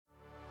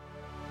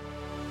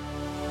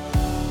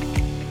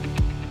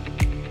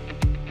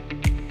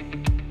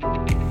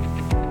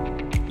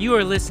You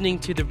are listening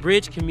to the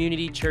Bridge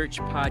Community Church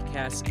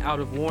podcast out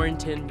of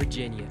Warrenton,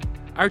 Virginia.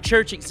 Our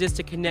church exists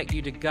to connect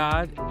you to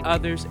God,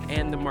 others,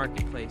 and the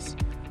marketplace.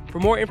 For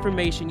more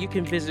information, you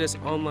can visit us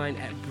online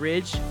at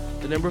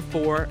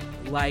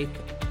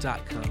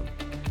bridge4life.com.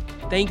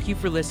 Thank you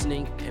for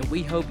listening, and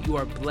we hope you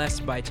are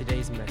blessed by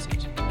today's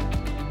message.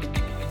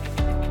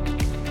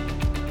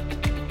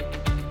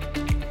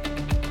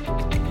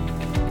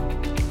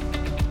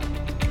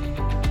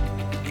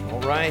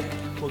 All right.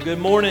 Well, good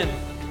morning.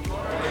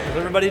 How's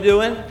everybody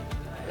doing?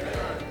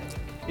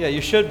 Yeah, you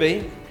should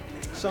be.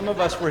 Some of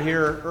us were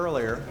here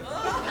earlier.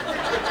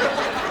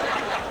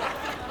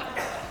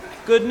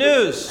 Good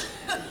news.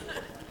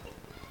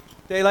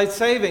 Daylight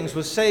savings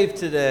was saved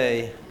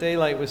today.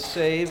 Daylight was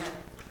saved.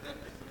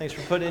 Thanks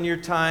for putting in your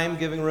time,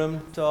 giving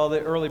room to all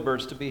the early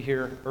birds to be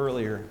here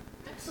earlier.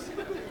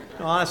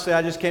 Honestly,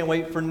 I just can't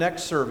wait for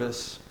next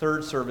service,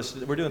 third service.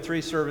 We're doing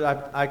three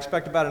services. I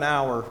expect about an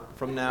hour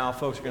from now,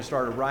 folks are going to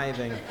start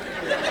arriving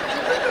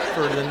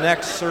for the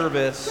next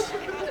service.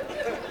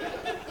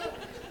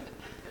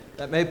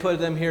 That may put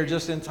them here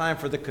just in time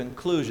for the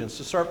conclusion.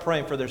 So start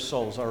praying for their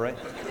souls, all right?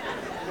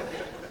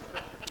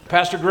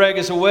 Pastor Greg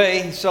is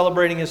away. He's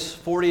celebrating his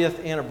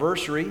 40th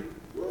anniversary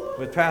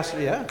with Pastor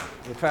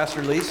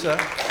Lisa.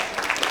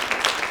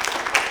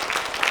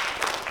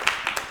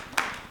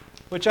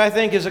 Which I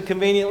think is a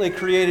conveniently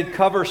created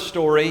cover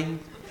story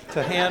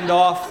to hand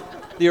off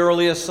the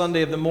earliest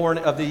Sunday of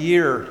the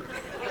year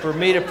for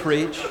me to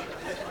preach.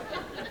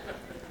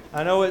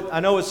 I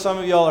know what some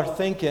of y'all are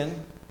thinking.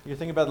 You're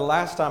thinking about the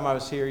last time I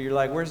was here. You're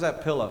like, where's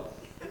that pillow?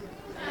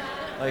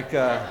 I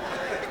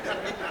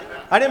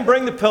didn't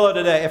bring the pillow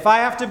today. If I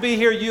have to be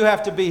here, you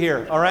have to be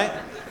here, all right?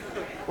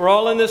 We're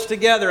all in this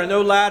together, and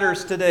no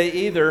ladders today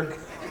either.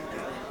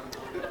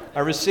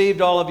 I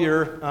received all of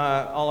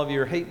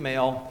your hate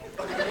mail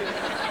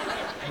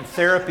and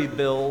therapy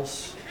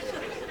bills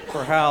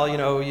for how,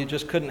 you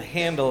just couldn't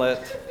handle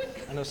it.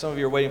 I know some of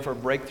you are waiting for a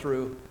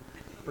breakthrough,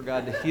 for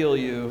God to heal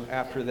you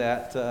after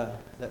that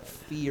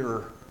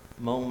fear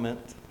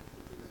moment.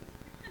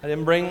 I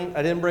didn't bring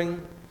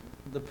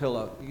the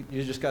pillow.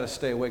 You just got to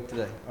stay awake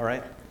today, all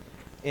right?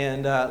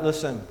 And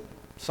listen,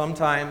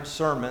 sometimes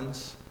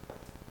sermons,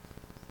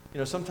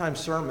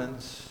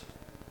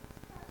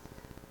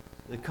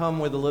 they come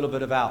with a little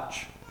bit of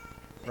ouch,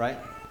 right?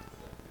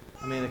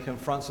 I mean, they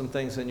confront some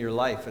things in your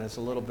life, and it's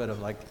a little bit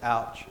of like,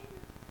 ouch.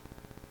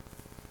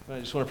 But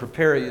I just want to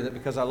prepare you that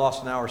because I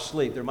lost an hour's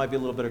sleep, there might be a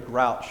little bit of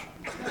grouch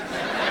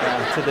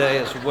today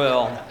as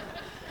well.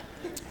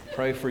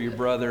 Pray for your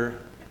brother.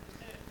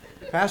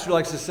 Pastor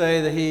likes to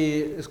say that he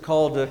is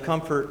called to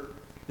comfort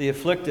the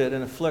afflicted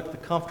and afflict the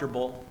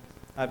comfortable.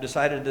 I've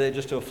decided today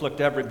just to afflict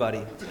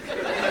everybody.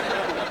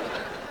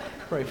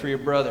 Pray for your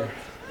brother.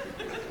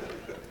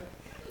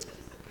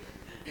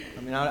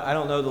 I mean, I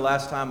don't know the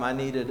last time I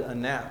needed a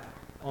nap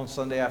on a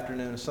Sunday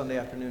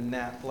afternoon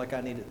nap like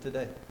I need it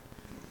today.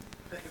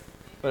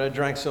 But I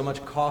drank so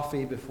much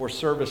coffee before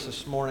service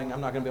this morning,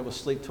 I'm not going to be able to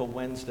sleep till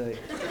Wednesday.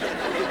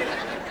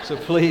 So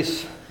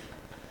please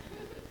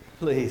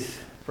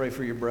pray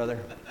for your brother.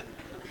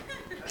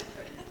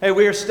 Hey,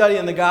 we are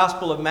studying the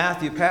Gospel of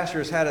Matthew. Pastor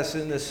has had us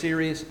in this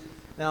series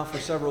now for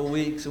several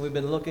weeks, and we've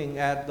been looking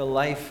at the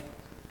life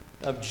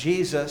of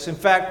Jesus. In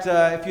fact,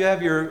 if you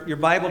have your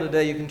Bible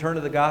today, you can turn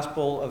to the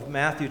Gospel of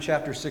Matthew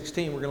chapter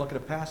 16. We're going to look at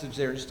a passage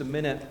there in just a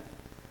minute.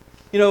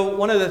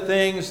 One of the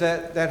things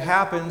that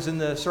happens in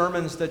the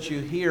sermons that you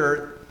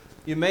hear,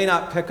 you may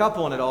not pick up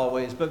on it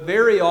always, but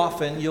very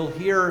often you'll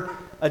hear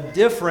a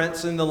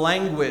difference in the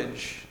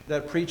language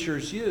that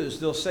preachers use.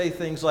 They'll say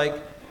things like,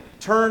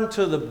 turn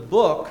to the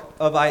book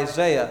of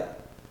Isaiah,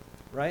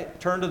 right?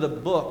 Turn to the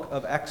book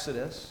of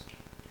Exodus.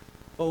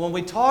 But when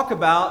we talk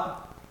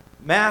about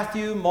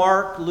Matthew,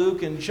 Mark,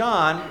 Luke, and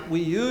John, we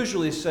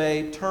usually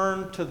say,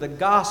 turn to the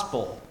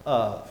Gospel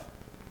of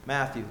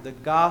Matthew, the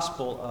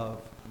Gospel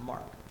of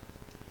Mark.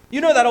 You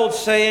know that old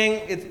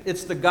saying,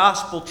 it's the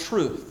gospel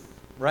truth,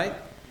 right?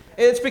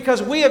 It's because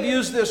we have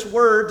used this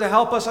word to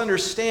help us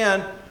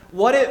understand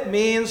what it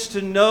means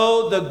to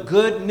know the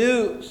good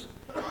news.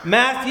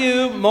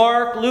 Matthew,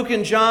 Mark, Luke,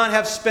 and John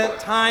have spent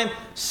time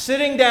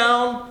sitting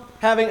down,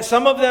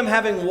 some of them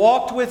having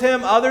walked with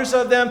him, others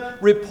of them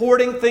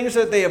reporting things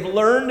that they have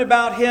learned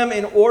about him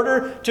in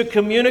order to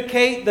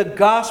communicate the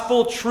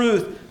gospel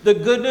truth, the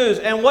good news.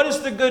 And what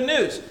is the good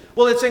news?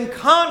 Well, it's in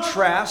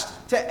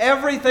contrast to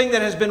everything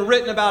that has been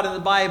written about in the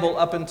Bible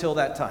up until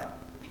that time.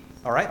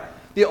 All right?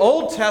 The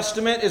Old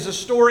Testament is a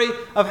story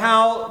of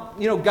how,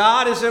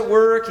 God is at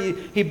work.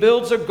 He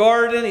builds a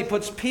garden. He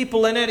puts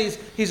people in it.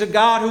 He's a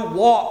God who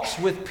walks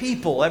with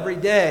people every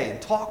day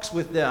and talks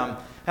with them.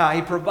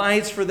 He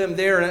provides for them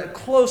there in a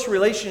close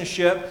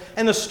relationship.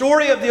 And the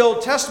story of the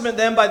Old Testament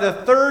then, by the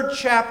third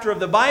chapter of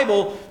the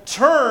Bible,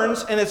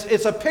 turns, and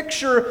it's a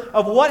picture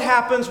of what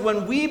happens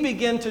when we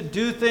begin to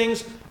do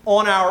things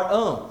on our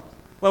own.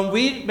 When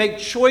we make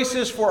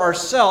choices for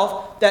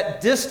ourselves that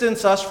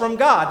distance us from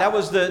God. That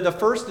was the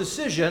first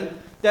decision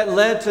that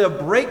led to a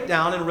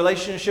breakdown in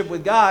relationship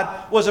with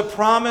God, was a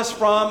promise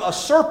from a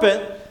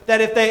serpent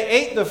that if they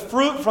ate the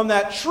fruit from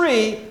that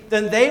tree,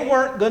 then they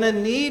weren't going to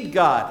need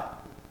God.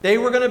 They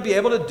were going to be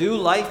able to do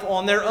life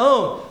on their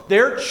own.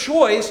 Their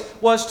choice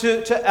was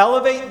to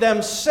elevate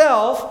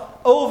themselves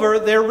over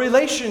their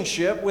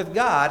relationship with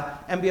God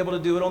and be able to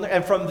do it on their own.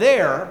 And from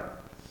there,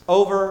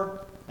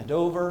 over and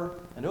over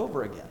and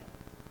over again,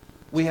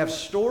 we have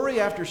story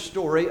after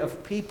story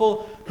of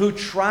people who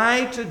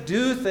try to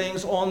do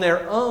things on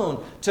their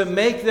own, to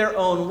make their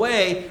own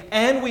way,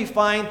 and we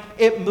find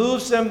it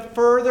moves them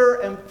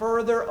further and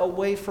further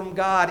away from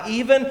God.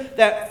 Even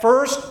that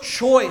first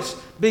choice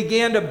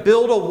began to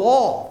build a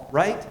wall,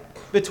 right,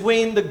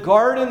 between the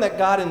garden that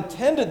God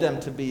intended them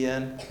to be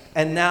in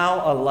and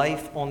now a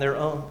life on their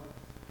own.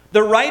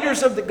 The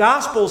writers of the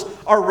Gospels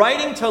are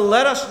writing to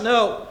let us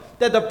know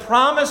that the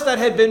promise that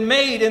had been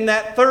made in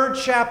that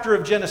 3rd chapter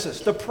of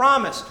Genesis, the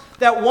promise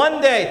that one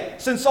day,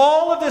 since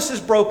all of this is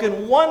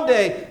broken, one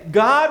day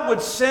God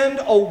would send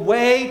a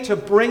way to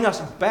bring us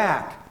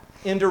back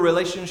into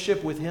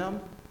relationship with Him,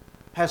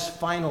 has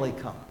finally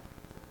come.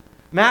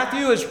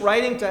 Matthew is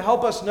writing to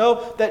help us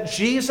know that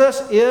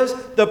Jesus is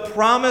the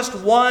promised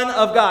one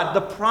of God,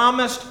 the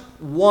promised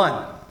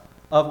one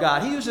of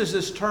God. He uses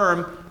this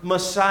term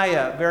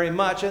Messiah very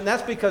much, and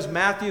that's because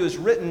Matthew is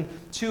written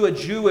to a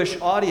Jewish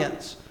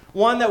audience,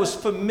 one that was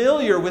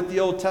familiar with the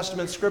Old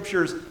Testament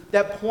scriptures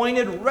that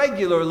pointed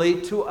regularly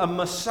to a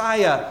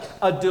Messiah,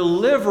 a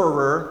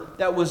deliverer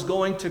that was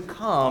going to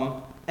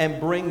come and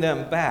bring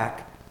them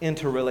back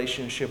into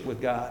relationship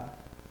with God.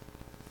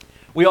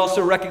 We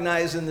also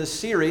recognize in this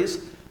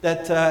series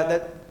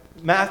that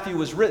Matthew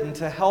was written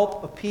to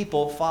help a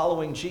people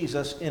following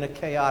Jesus in a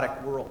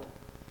chaotic world.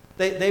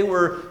 They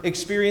were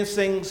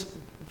experiencing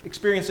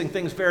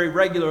things very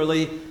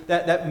regularly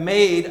that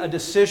made a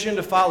decision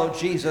to follow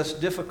Jesus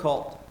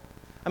difficult.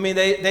 I mean,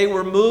 they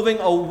were moving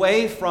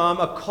away from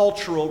a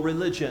cultural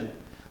religion.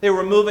 They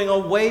were moving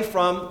away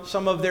from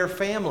some of their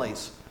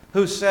families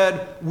who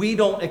said, we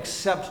don't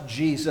accept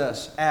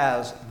Jesus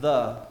as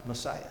the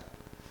Messiah.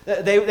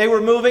 They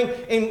were moving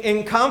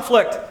in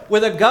conflict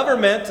with a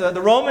government,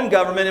 the Roman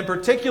government in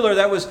particular,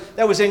 that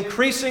was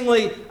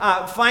increasingly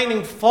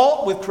finding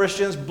fault with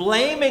Christians,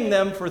 blaming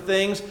them for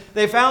things.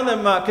 They found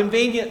them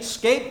convenient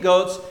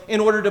scapegoats in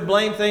order to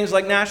blame things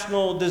like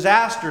national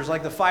disasters,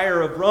 like the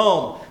fire of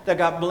Rome, that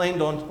got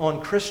blamed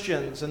on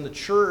Christians and the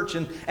church.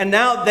 And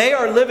now they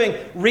are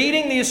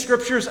reading these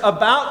scriptures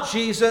about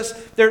Jesus.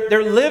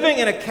 They're living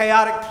in a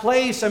chaotic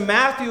place, and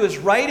Matthew is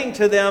writing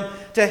to them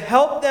to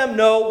help them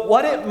know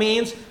what it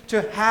means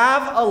to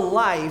have a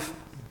life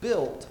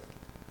built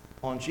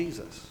on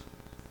Jesus.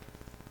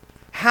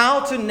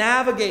 How to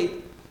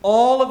navigate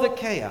all of the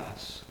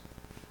chaos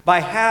by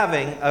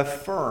having a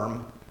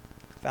firm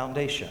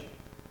foundation.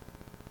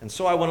 And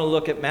so I want to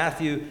look at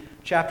Matthew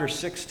chapter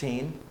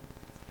 16,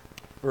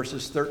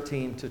 verses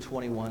 13 to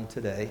 21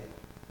 today.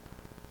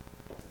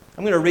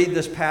 I'm going to read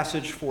this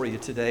passage for you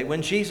today.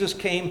 When Jesus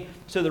came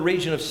to the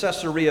region of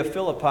Caesarea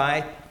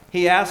Philippi,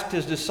 He asked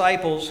His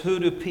disciples, "Who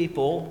do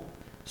people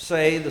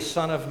say the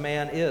Son of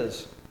Man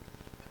is?"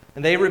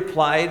 And they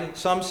replied,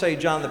 "Some say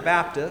John the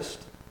Baptist,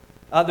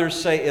 others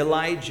say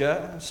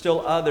Elijah,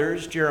 still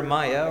others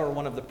Jeremiah or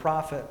one of the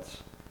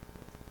prophets."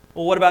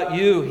 "Well, what about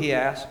you?" He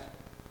asked.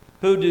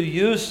 "Who do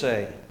you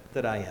say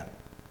that I am?"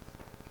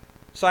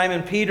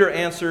 Simon Peter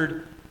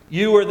answered,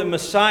 "You are the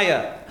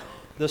Messiah,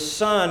 the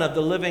Son of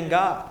the living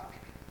God."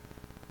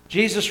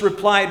 Jesus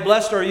replied,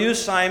 "Blessed are you,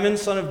 Simon,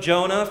 son of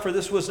Jonah, for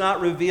this was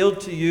not revealed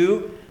to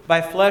you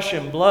by flesh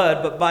and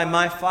blood, but by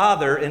my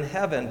Father in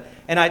heaven.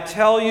 And I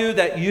tell you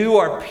that you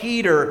are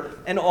Peter,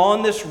 and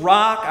on this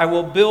rock I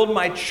will build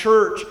my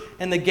church,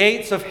 and the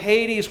gates of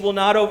Hades will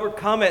not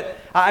overcome it.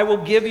 I will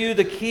give you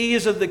the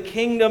keys of the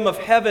kingdom of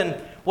heaven.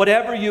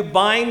 Whatever you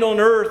bind on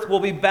earth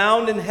will be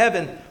bound in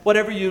heaven.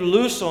 Whatever you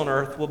loose on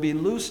earth will be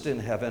loosed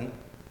in heaven."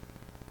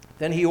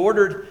 Then He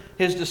ordered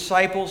His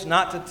disciples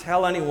not to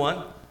tell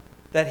anyone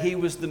that He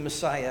was the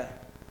Messiah.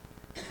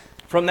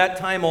 From that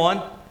time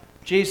on,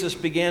 Jesus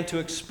began to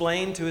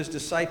explain to His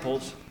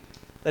disciples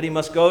that He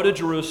must go to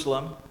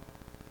Jerusalem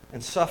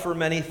and suffer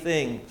many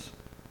things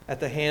at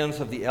the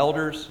hands of the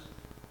elders,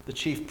 the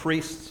chief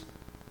priests,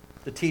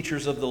 the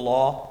teachers of the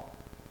law,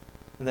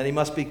 and that He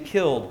must be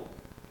killed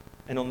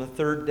and on the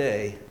 3rd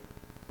day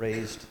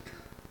raised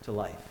to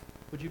life.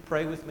 Would you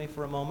pray with me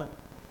for a moment?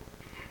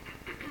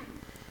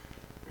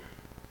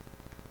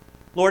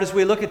 Lord, as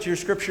we look at your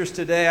scriptures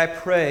today, I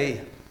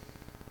pray,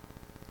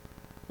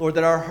 Lord,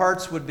 that our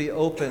hearts would be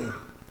open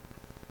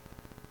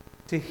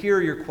to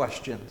hear your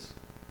questions,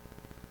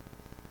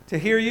 to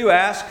hear you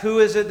ask, "Who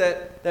is it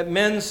that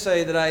men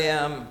say that I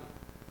am,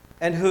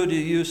 and who do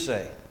you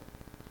say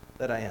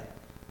that I am?"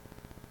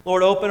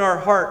 Lord, open our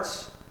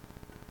hearts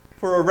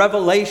for a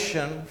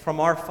revelation from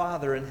our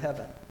Father in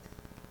heaven.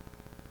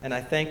 And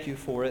I thank you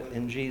for it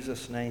in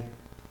Jesus' name.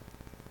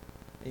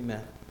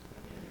 Amen.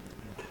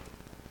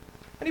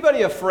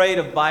 Anybody afraid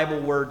of Bible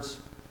words?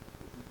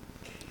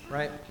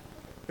 Right?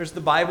 There's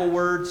the Bible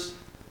words.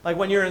 Like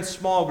when you're in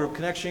small group,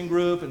 connection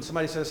group, and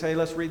somebody says, "Hey,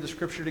 let's read the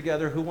scripture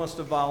together." Who wants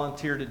to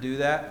volunteer to do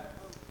that?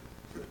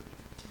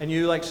 and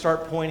you like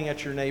start pointing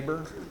at your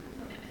neighbor,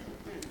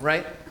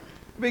 right?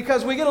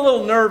 Because we get a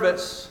little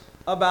nervous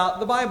about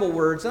the Bible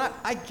words, and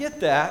I get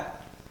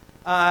that.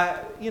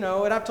 And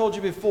I've told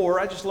you before,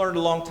 I just learned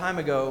a long time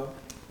ago,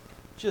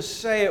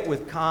 just say it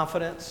with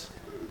confidence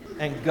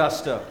and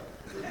gusto.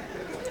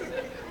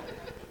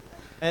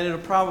 And it'll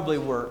probably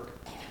work,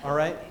 all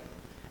right?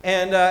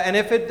 And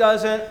if it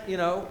doesn't,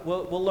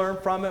 we'll learn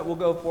from it, we'll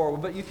go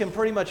forward. But you can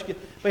pretty much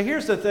but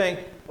here's the thing,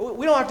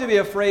 we don't have to be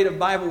afraid of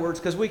Bible words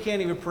because we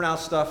can't even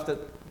pronounce stuff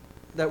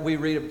that we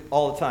read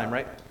all the time,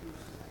 right?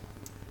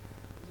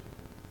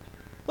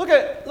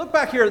 Look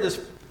back here at this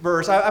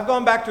verse. I've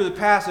gone back through the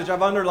passage.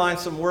 I've underlined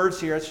some words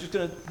here. It's just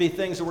going to be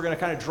things that we're going to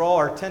kind of draw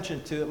our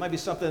attention to. It might be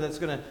something that's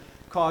going to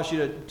cause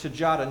you to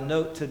jot a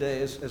note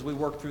today as we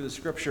work through the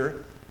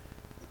scripture.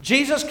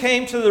 Jesus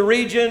came to the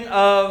region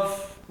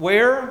of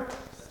where?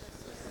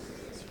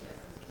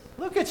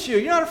 Look at you.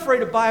 You're not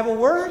afraid of Bible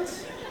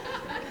words.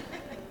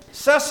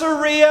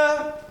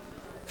 Caesarea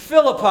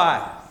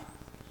Philippi.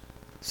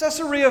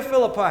 Caesarea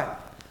Philippi.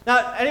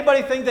 Now,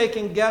 anybody think they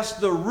can guess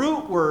the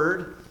root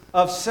word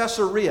of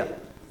Caesarea?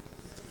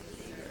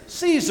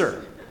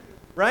 Caesar,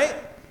 right?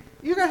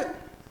 You guys,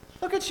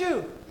 look at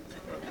you.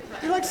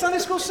 You're like Sunday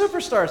school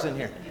superstars in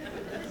here.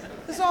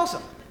 This is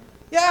awesome.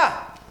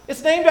 Yeah,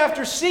 it's named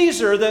after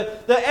Caesar,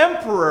 the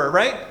emperor,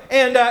 right?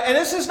 And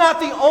this is not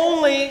the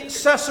only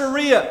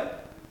Caesarea.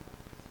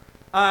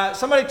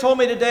 Somebody told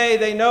me today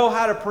they know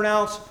how to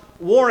pronounce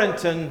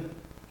Warrenton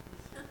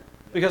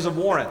because of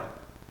Warren.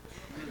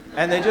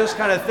 And they just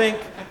kind of think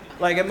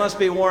like it must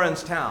be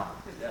Warren's town.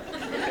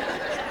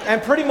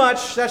 And pretty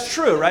much that's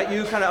true, right?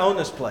 You kind of own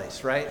this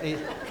place, right?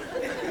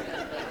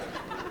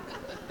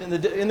 In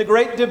the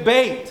great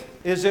debate,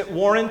 is it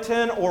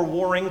Warrenton or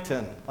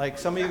Warrington? Like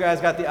some of you guys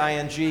got the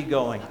ing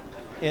going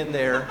in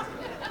there.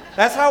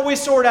 That's how we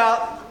sort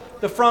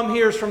out the from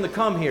heres from the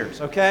come heres,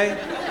 okay?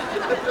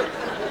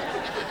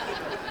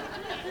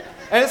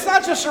 And it's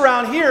not just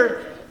around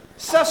here,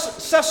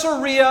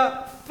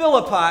 Caesarea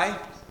Philippi.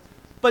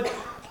 But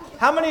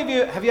how many of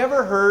you, have you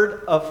ever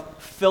heard of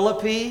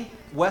Philippi,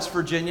 West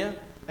Virginia?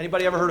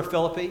 Anybody ever heard of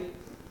Philippi?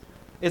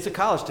 It's a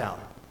college town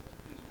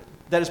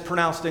that is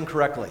pronounced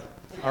incorrectly,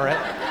 all right?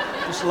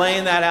 Just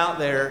laying that out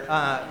there.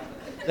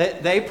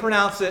 They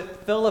pronounce it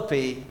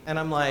Philippi, and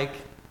I'm like,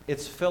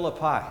 it's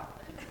Philippi,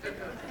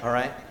 all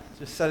right?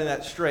 Just setting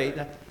that straight.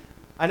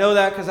 I know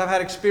that because I've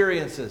had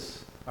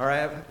experiences, all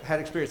right? I've had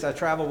experience. I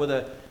traveled with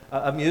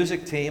a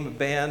music team, a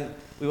band.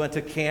 We went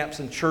to camps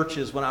and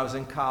churches when I was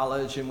in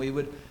college, and we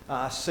would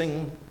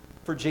sing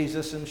for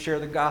Jesus and share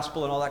the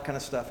gospel and all that kind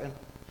of stuff.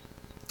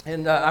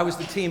 And I was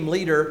the team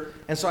leader,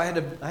 and so I had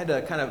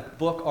to kind of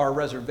book our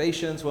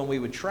reservations when we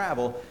would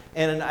travel.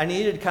 And I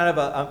needed kind of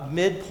a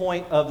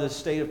midpoint of the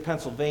state of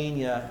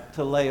Pennsylvania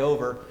to lay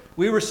over.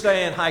 We were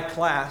staying high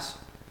class,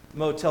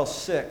 Motel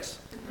 6,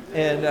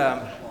 and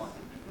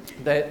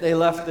they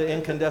left the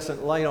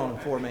incandescent light on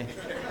for me.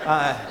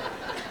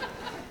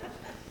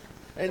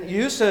 And you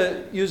used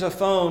to use a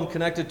phone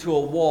connected to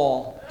a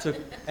wall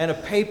and a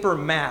paper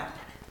map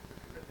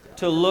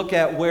to look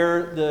at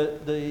where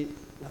the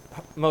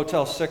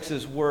Motel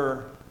 6s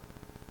were.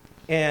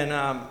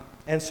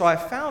 And so I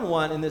found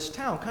one in this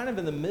town, kind of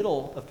in the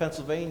middle of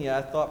Pennsylvania.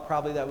 I thought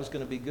probably that was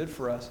going to be good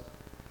for us.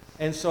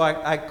 And so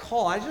I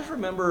called. I just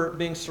remember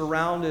being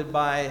surrounded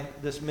by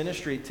this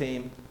ministry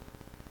team,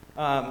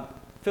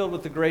 filled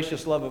with the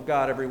gracious love of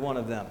God, every one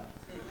of them.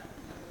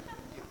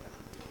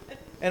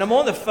 And I'm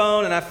on the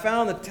phone, and I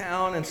found the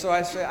town, and so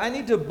I say, I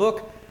need to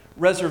book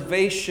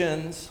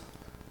reservations.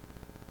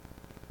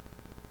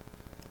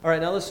 All right,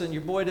 now listen,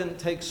 your boy didn't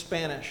take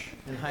Spanish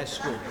in high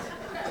school.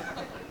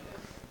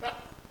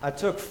 I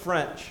took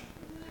French.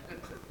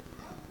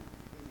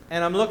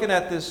 And I'm looking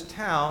at this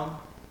town,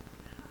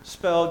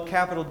 spelled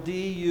capital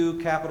D-U,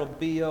 capital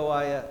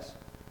B-O-I-S.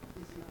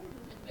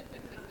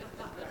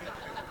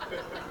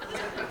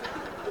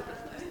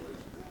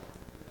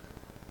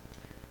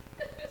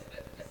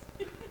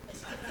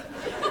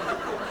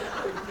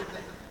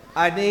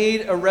 I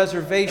need a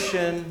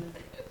reservation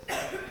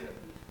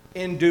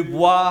in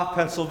Dubois,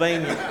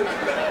 Pennsylvania.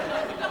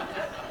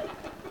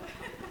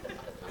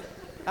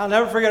 I'll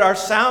never forget, our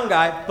sound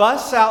guy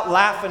busts out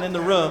laughing in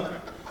the room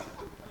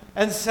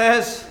and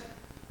says,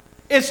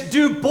 "It's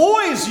Du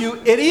Bois,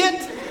 you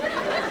idiot."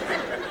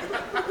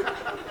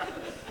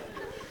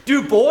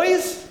 Du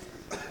Bois?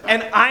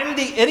 And I'm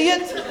the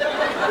idiot?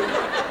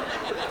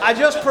 I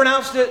just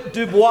pronounced it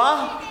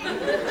Dubois,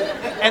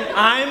 and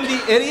I'm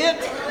the idiot?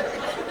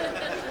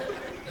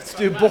 It's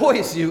Du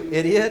Bois, you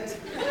idiot.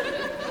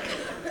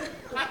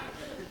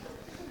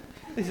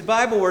 These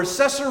Bible words,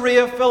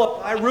 Caesarea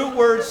Philippi, root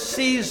word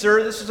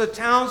Caesar. This is a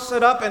town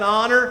set up in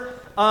honor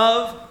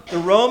of the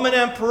Roman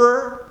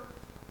emperor.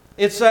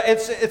 It's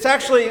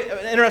actually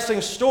an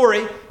interesting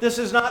story. This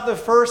is not the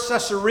first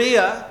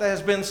Caesarea that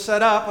has been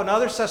set up.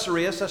 Another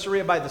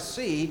Caesarea by the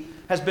sea,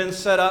 has been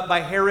set up by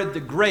Herod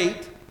the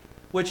Great,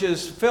 which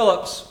is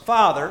Philip's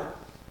father.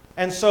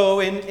 And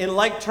so in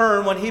like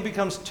turn, when he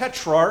becomes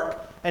tetrarch,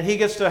 and he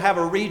gets to have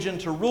a region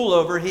to rule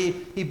over,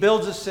 he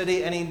builds a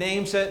city and he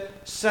names it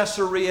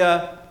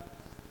Caesarea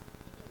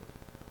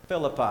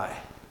Philippi.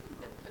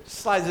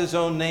 Slides his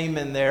own name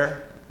in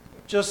there,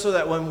 just so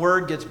that when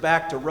word gets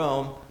back to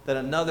Rome that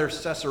another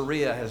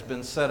Caesarea has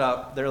been set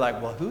up, they're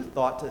like, well, who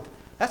thought that?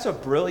 That's a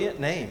brilliant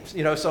name.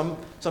 You know, some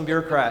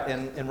bureaucrat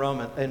in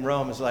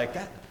Rome is like,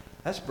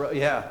 that's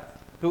brilliant. Yeah.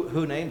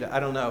 Who named it? I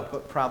don't know,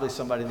 but probably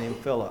somebody named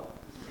Philip.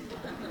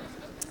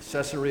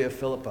 Caesarea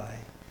Philippi.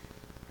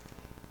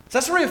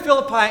 Caesarea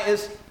Philippi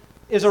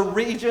is a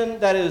region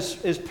that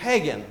is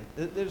pagan.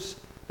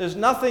 There's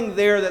nothing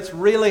there that's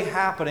really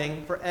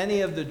happening for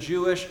any of the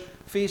Jewish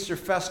feasts or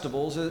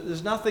festivals.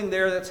 There's nothing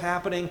there that's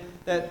happening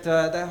that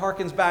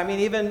harkens back. I mean,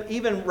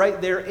 even right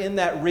there in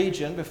that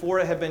region, before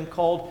it had been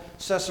called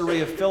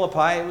Caesarea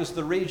Philippi, it was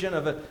the region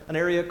of an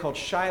area called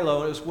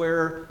Shiloh. It was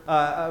where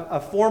a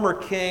former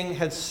king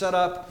had set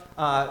up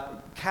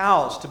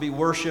cows to be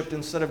worshipped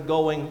instead of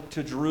going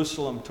to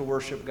Jerusalem to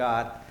worship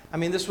God. I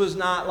mean, this was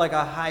not like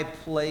a high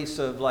place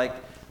of like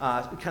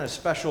kind of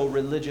special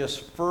religious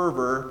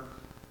fervor.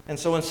 And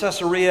so when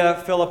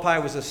Caesarea Philippi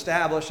was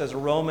established as a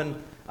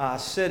Roman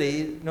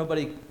city,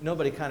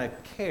 nobody kind of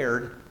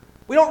cared.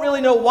 We don't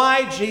really know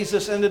why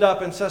Jesus ended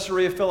up in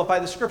Caesarea Philippi.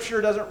 The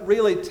scripture doesn't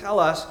really tell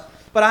us,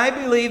 but I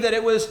believe that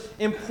it was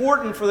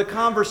important for the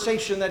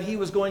conversation that he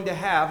was going to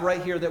have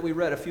right here that we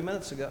read a few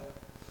minutes ago.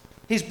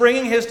 He's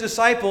bringing his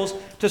disciples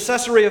to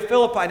Caesarea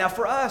Philippi. Now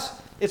for us,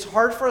 it's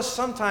hard for us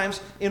sometimes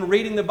in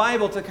reading the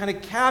Bible to kind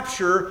of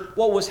capture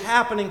what was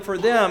happening for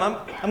them.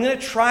 I'm going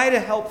to try to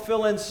help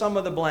fill in some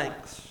of the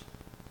blanks.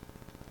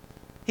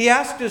 He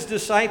asked his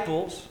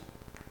disciples,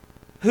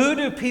 who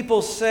do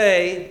people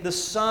say the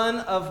Son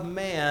of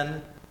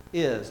Man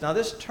is? Now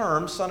this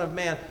term, Son of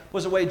Man,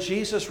 was a way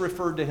Jesus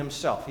referred to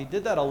himself. He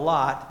did that a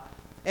lot.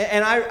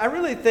 And I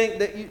really think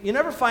that you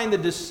never find the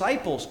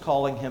disciples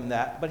calling him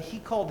that, but he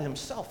called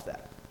himself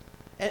that.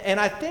 And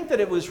I think that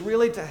it was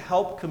really to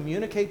help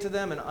communicate to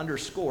them and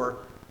underscore,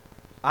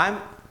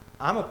 I'm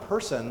a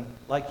person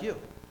like you.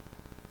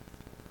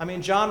 I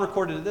mean, John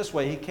recorded it this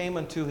way. He came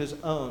unto his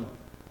own,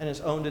 and his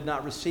own did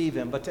not receive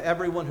him. But to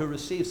everyone who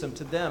receives him,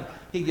 to them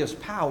he gives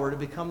power to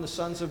become the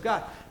sons of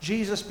God.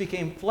 Jesus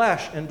became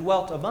flesh and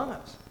dwelt among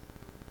us.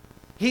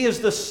 He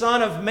is the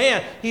Son of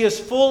Man. He is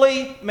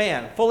fully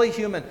man, fully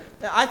human.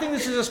 Now, I think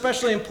this is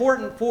especially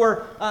important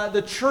for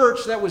the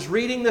church that was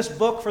reading this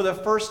book for the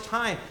first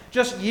time.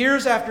 Just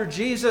years after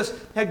Jesus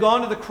had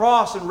gone to the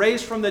cross and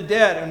raised from the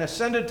dead and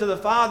ascended to the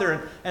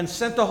Father and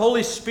sent the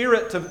Holy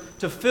Spirit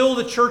to fill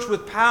the church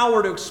with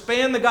power to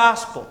expand the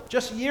gospel.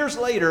 Just years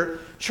later,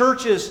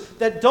 churches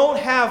that don't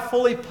have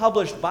fully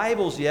published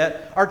Bibles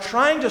yet are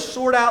trying to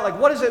sort out, like,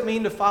 what does it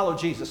mean to follow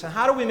Jesus? And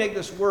how do we make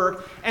this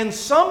work? And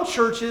some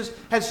churches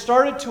had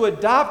started to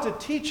adopt a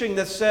teaching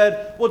that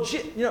said, well,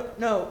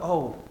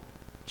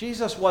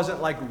 Jesus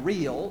wasn't like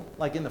real,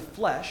 like in the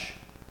flesh.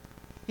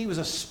 He was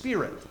a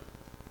spirit.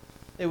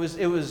 It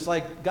was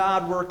like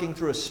God working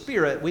through a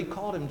spirit. We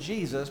called him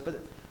Jesus, but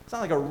it's not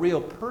like a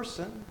real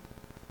person.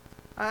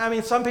 I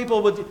mean, some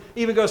people would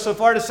even go so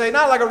far to say,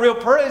 not like a real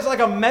person, it's like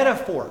a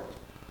metaphor.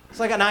 It's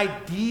like an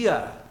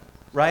idea,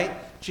 right?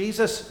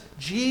 Jesus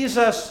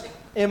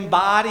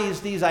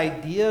embodies these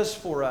ideas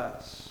for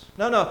us.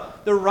 No.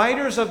 The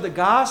writers of the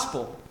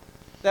gospel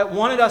that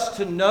wanted us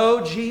to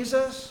know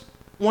Jesus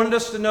wanted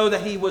us to know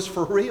that he was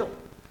for real.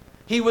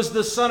 He was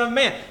the Son of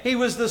Man. He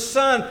was the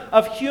Son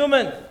of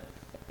human,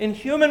 in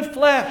human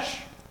flesh.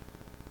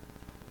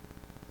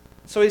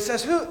 So he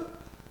says,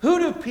 who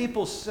do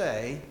people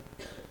say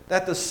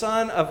that the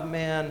Son of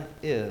Man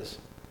is?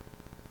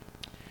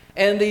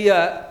 And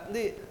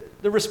the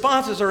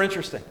responses are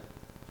interesting.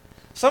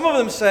 Some of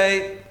them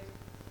say,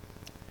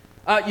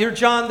 you're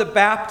John the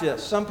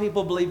Baptist. Some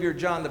people believe you're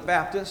John the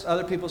Baptist.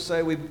 Other people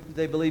say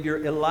they believe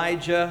you're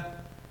Elijah.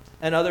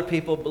 And other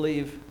people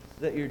believe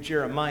that you're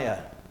Jeremiah.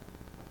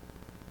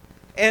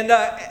 And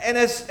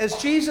as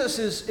Jesus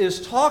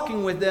is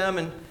talking with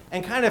them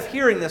and kind of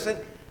hearing this, and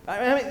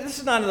I mean, this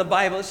is not in the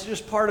Bible, this is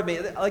just part of me.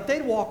 Like,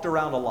 they walked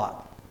around a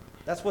lot.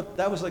 That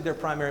was like their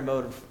primary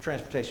mode of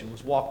transportation,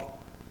 was walking.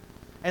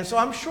 And so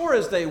I'm sure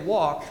as they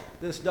walked,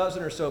 this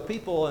dozen or so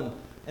people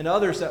and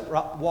others that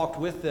walked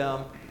with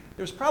them,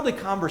 there was probably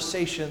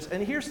conversations.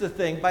 And here's the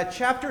thing. By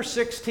chapter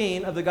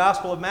 16 of the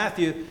Gospel of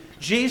Matthew,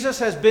 Jesus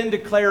has been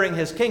declaring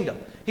his kingdom.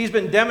 He's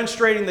been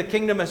demonstrating the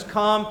kingdom has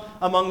come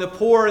among the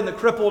poor and the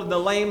crippled and the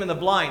lame and the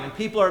blind. And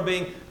people are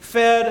being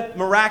fed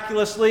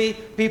miraculously.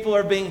 People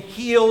are being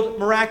healed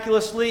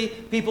miraculously.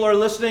 People are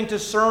listening to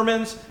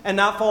sermons and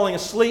not falling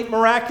asleep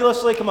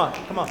miraculously. Come on.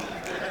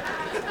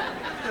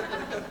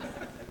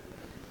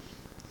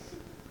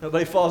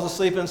 Nobody falls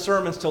asleep in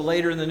sermons till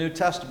later in the New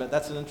Testament.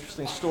 That's an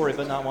interesting story,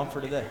 but not one for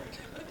today.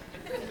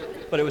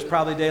 But it was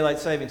probably daylight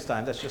savings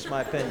time. That's just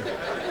my opinion.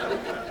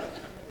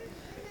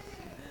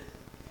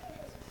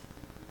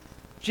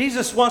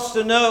 Jesus wants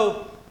to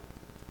know,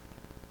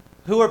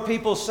 who are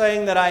people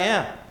saying that I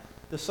am,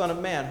 the Son of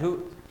Man?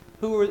 Who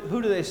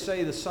do they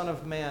say the Son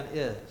of Man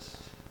is?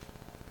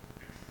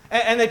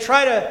 And they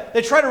try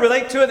to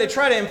relate to it. They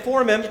try to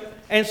inform him.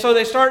 And so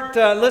they start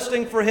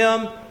listing for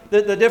him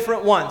the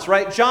different ones,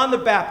 right? John the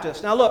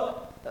Baptist. Now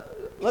look,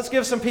 let's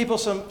give some people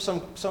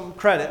some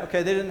credit.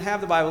 Okay, they didn't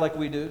have the Bible like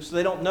we do, so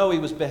they don't know he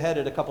was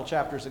beheaded a couple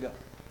chapters ago.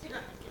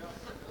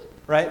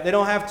 Right? They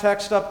don't have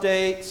text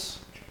updates,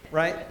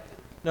 right?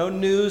 No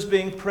news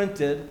being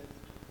printed.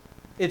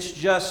 It's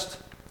just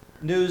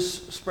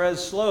news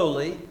spreads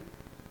slowly.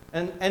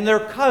 And they're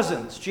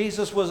cousins.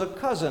 Jesus was a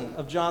cousin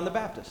of John the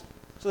Baptist.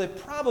 So they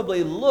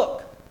probably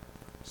look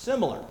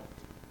similar.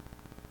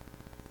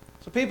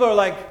 So people are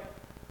like,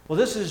 well,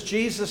 this is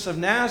Jesus of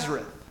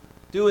Nazareth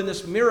doing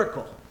this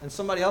miracle. And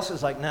somebody else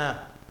is like, nah,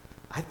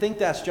 I think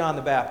that's John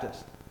the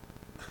Baptist.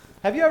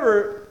 Have you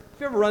ever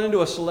run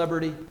into a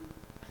celebrity?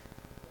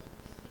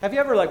 Have you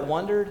ever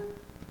wondered,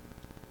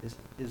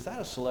 is that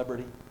a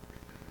celebrity?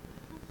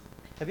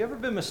 Have you ever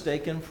been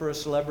mistaken for a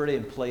celebrity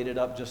and played it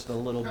up just a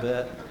little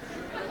bit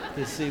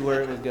to see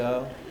where it would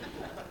go?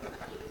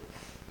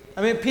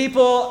 I mean,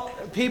 people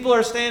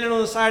are standing on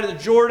the side of the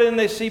Jordan.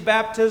 They see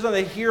baptism.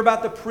 They hear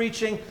about the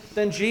preaching.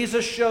 Then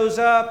Jesus shows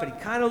up, and he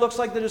kind of looks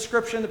like the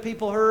description the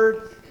people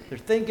heard. They're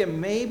thinking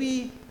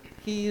maybe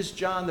he's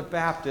John the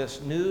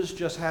Baptist. News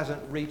just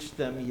hasn't reached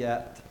them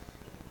yet.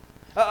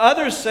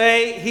 Others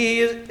say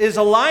he is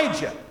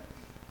Elijah.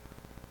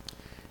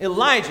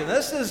 Elijah.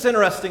 This is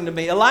interesting to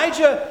me.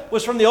 Elijah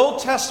was from the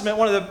Old Testament,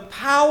 one of the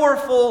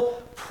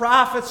powerful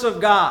prophets of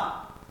God.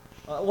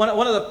 One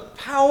of the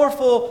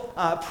powerful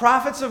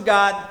prophets of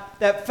God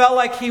that felt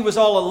like he was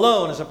all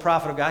alone as a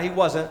prophet of God. He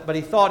wasn't, but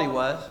he thought he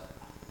was.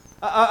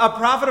 A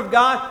prophet of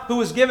God who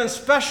was given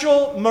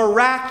special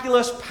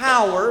miraculous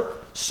power,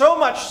 so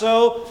much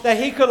so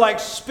that he could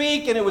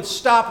speak and it would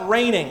stop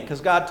raining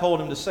because God told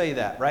him to say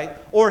that, right?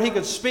 Or he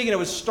could speak and it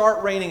would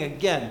start raining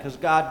again because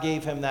God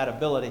gave him that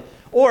ability.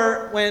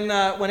 Or when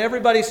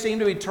everybody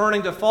seemed to be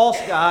turning to false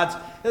gods,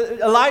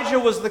 Elijah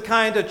was the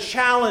kind to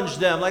challenge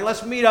them.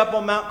 Let's meet up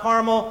on Mount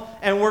Carmel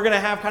and we're going to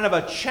have kind of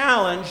a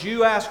challenge.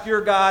 You ask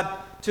your God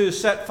to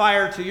set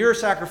fire to your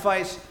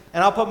sacrifice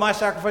and I'll put my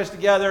sacrifice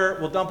together.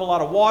 We'll dump a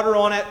lot of water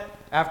on it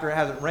after it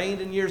hasn't rained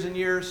in years and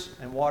years.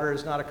 And water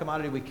is not a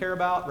commodity we care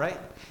about, right?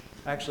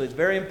 Actually, it's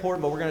very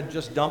important, but we're going to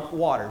just dump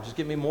water. Just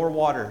give me more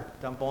water.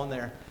 Dump on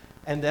there.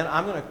 And then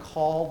I'm going to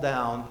call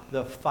down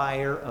the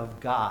fire of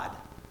God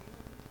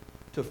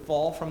to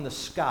fall from the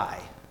sky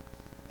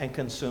and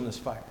consume this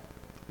fire.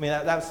 I mean,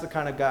 that's the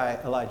kind of guy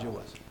Elijah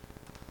was.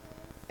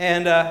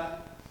 And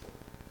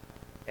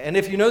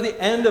if you know the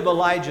end of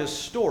Elijah's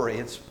story,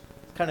 it's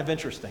kind of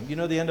interesting. You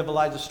know the end of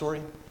Elijah's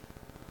story?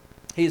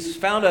 He's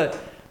found a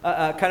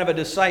kind of a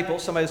disciple,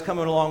 somebody who's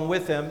coming along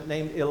with him,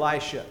 named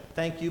Elisha.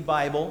 Thank you,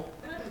 Bible,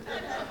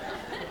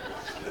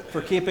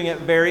 for keeping it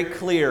very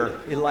clear.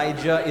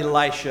 Elijah,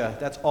 Elisha.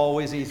 That's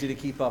always easy to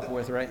keep up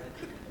with, right?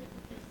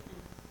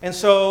 And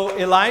so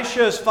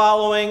Elisha is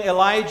following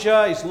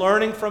Elijah. He's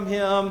learning from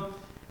him.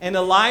 And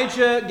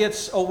Elijah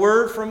gets a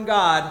word from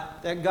God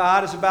that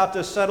God is about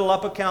to settle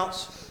up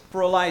accounts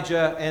for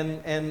Elijah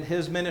and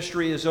his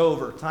ministry is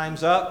over.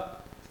 Time's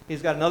up.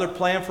 He's got another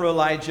plan for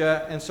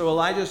Elijah. And so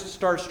Elijah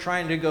starts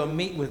trying to go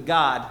meet with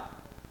God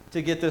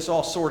to get this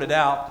all sorted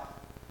out.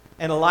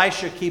 And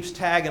Elisha keeps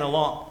tagging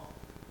along.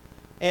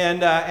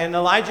 And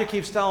Elijah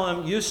keeps telling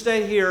him, you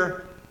stay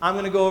here. I'm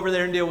going to go over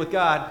there and deal with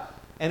God.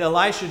 And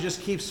Elisha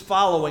just keeps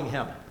following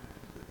him.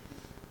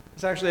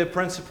 It's actually a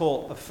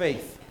principle of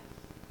faith.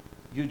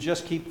 You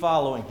just keep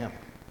following him.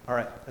 All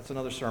right, that's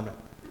another sermon.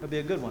 That'll be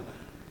a good one.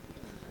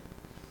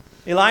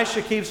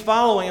 Elisha keeps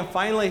following him.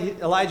 Finally,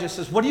 Elijah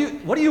says, what do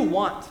you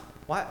want?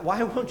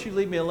 Why won't you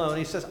leave me alone?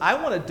 He says, I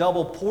want a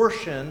double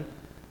portion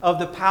of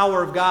the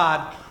power of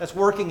God that's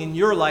working in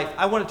your life.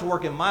 I want it to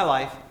work in my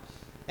life.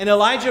 And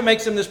Elijah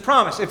makes him this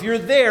promise. If you're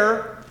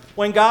there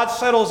when God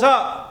settles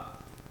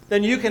up,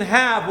 then you can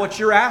have what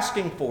you're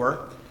asking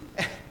for.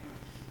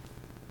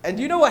 And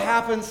do you know what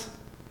happens?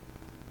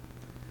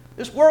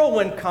 This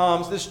whirlwind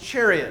comes, this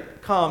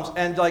chariot comes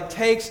and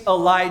takes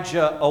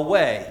Elijah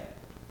away.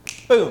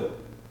 Boom.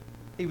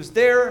 He was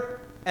there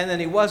and then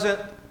he wasn't.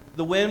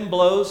 The wind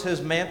blows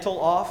his mantle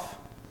off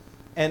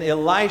and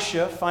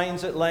Elisha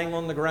finds it laying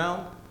on the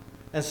ground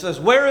and says,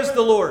 where is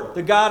the Lord,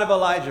 the God of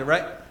Elijah,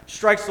 right?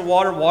 Strikes the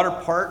water, water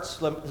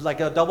parts, like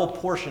a double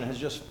portion has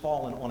just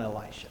fallen on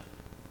Elisha.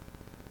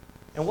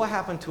 And what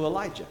happened to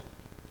Elijah?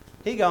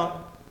 He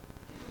gone.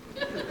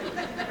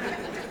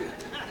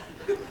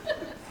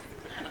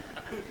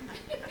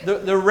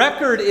 The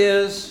record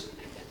is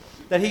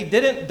that he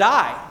didn't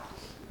die.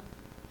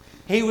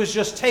 He was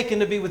just taken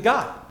to be with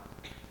God.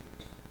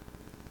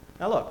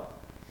 Now look.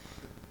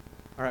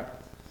 All right.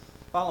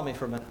 Follow me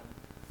for a minute.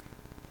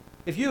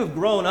 If you have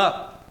grown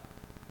up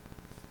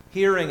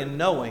hearing and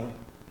knowing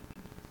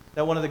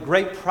that one of the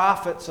great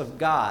prophets of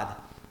God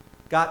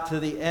got to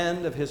the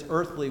end of his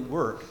earthly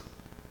work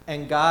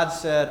and God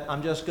said,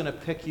 I'm just going to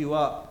pick you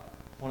up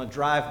on a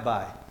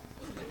drive-by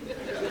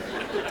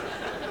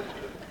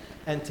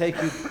and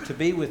take you to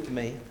be with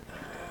me.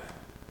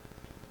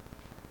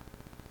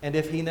 And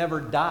if he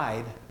never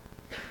died,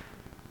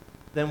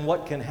 then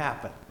what can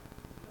happen?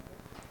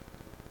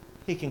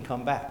 he can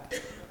come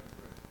back.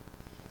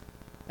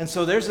 And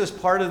so there's this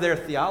part of their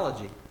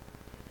theology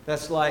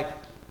that's like,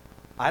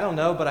 I don't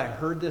know, but I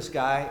heard this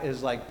guy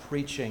is like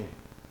preaching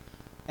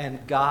and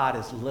God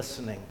is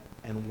listening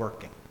and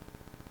working.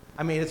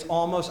 I mean, it's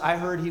almost, I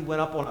heard he went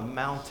up on a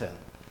mountain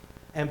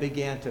and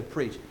began to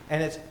preach.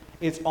 And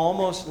it's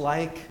almost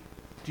like,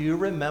 do you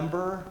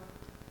remember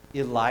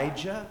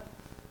Elijah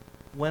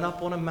went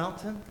up on a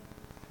mountain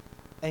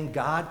and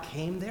God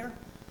came there?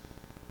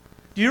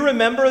 Do you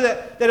remember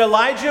that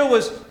Elijah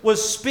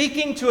was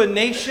speaking to a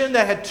nation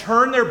that had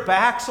turned their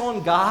backs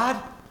on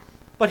God?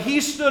 But he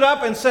stood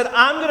up and said,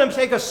 I'm going to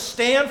take a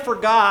stand for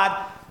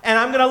God, and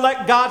I'm going to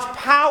let God's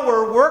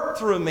power work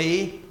through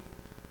me.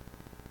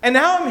 And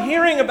now I'm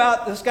hearing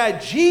about this guy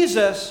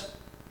Jesus,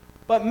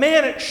 but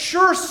man, it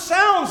sure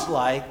sounds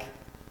like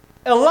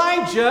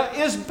Elijah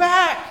is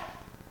back.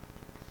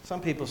 Some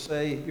people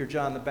say you're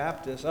John the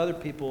Baptist, other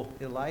people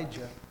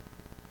Elijah.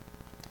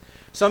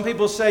 Some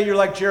people say you're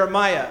like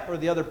Jeremiah or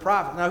the other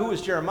prophet. Now, who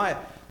was Jeremiah?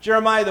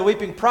 Jeremiah, the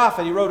weeping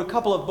prophet. He wrote a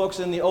couple of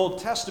books in the Old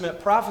Testament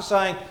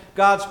prophesying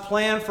God's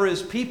plan for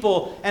his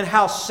people and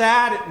how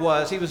sad it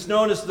was. He was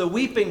known as the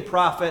weeping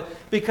prophet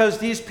because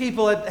these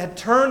people had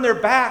turned their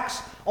backs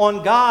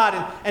on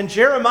God. And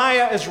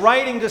Jeremiah is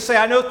writing to say,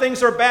 I know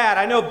things are bad.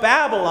 I know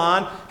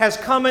Babylon has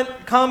come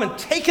and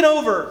taken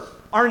over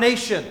our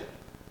nation.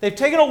 They've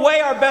taken away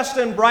our best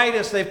and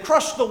brightest. They've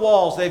crushed the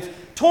walls. They've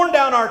torn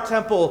down our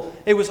temple.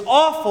 It was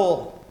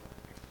awful.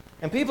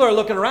 And people are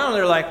looking around and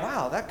they're like,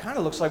 wow, that kind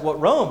of looks like what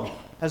Rome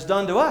has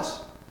done to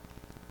us.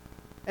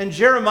 And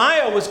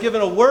Jeremiah was given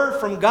a word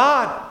from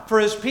God for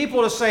his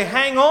people to say,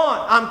 hang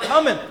on, I'm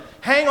coming.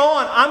 Hang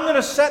on, I'm going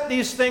to set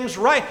these things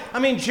right. I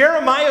mean,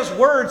 Jeremiah's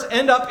words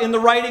end up in the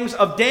writings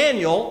of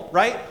Daniel,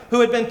 right, who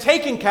had been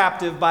taken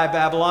captive by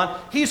Babylon.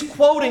 He's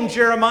quoting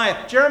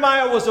Jeremiah.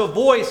 Jeremiah was a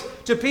voice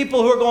to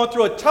people who are going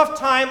through a tough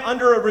time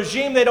under a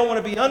regime they don't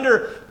want to be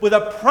under, with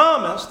a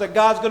promise that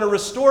God's going to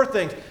restore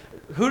things.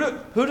 Who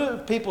do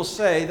people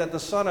say that the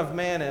Son of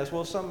Man is?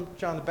 Well, some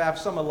John the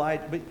Baptist, some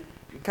Elijah, but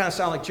you kind of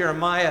sound like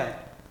Jeremiah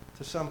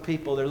to some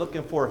people. They're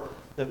looking for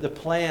the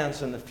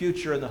plans and the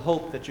future and the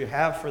hope that you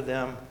have for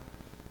them.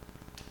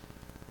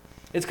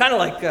 It's kind of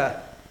like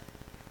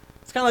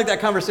that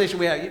conversation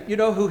we have. You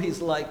know who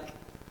he's like,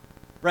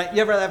 right?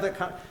 You ever have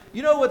that?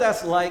 You know what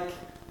that's like?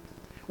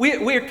 We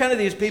are kind of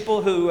these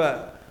people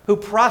who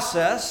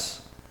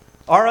process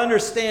our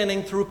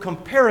understanding through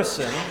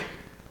comparison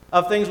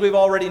of things we've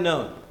already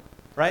known,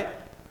 right?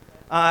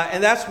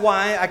 And that's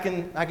why I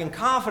can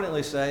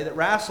confidently say that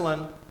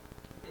wrestling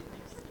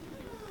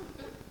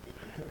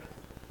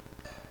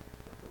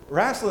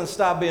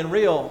stopped being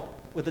real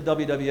with the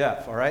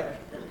WWF. All right.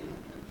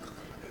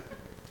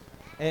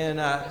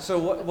 And so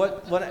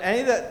what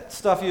any of that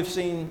stuff you've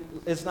seen,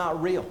 it's not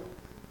real.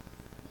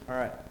 All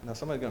right. Now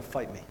somebody's going to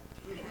fight me.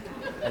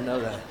 I know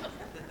that.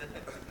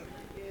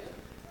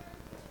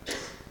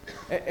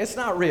 It's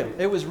not real.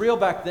 It was real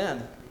back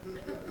then.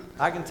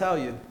 I can tell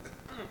you.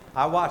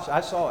 I watched.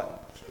 I saw it.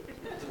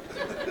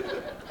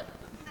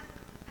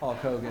 Hulk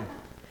Hogan.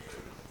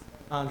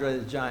 Andre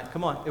the Giant.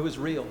 Come on. It was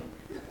real.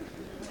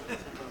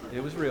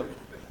 It was real.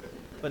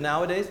 But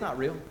nowadays, not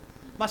real.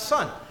 My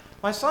son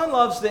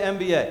loves the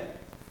NBA.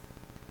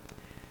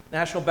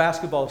 National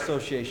Basketball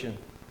Association,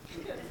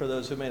 for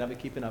those who may not be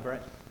keeping up,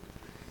 right?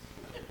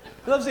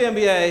 He loves the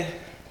NBA.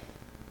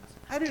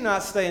 I do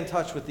not stay in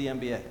touch with the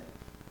NBA,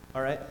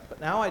 all right? But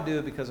now I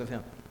do because of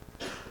him.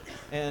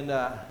 And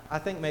I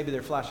think maybe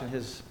they're flashing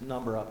his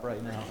number up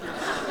right now.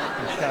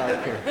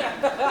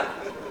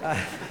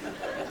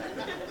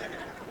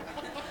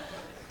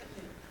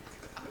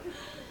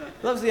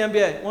 He loves the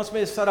NBA. Wants me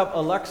to set up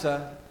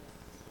Alexa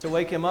to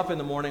wake him up in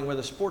the morning with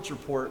a sports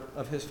report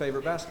of his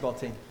favorite basketball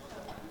team.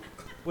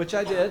 Which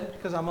I did,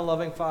 because I'm a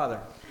loving father.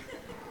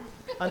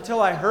 Until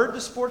I heard the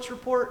sports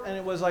report, and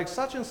it was like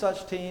such and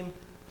such team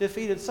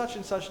defeated such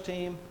and such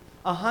team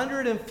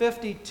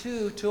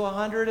 152 to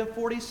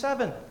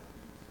 147.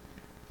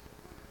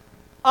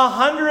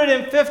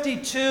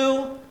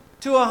 152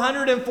 to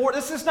 104.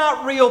 This is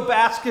not real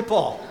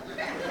basketball.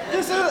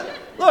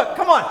 Look,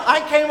 come on.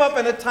 I came up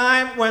in a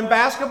time when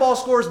basketball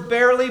scores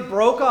barely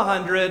broke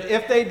 100.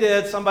 If they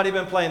did, somebody had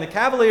been playing the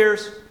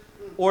Cavaliers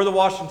or the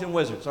Washington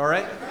Wizards, all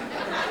right?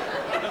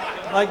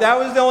 Like, that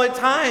was the only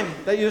time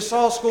that you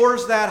saw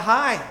scores that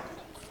high.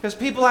 Because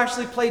people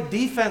actually played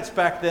defense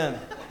back then.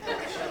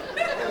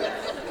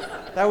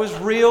 That was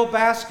real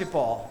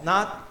basketball,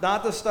 not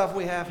the stuff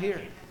we have here,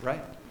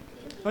 right?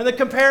 Or the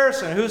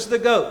comparison, who's the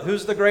GOAT?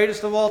 Who's the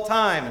greatest of all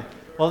time?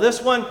 Well,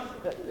 this one,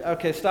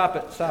 okay, stop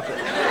it.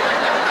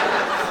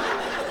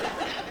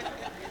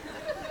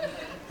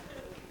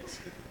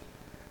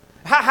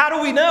 How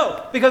do we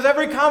know? Because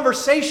every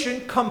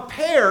conversation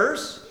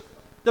compares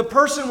the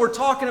person we're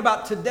talking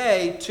about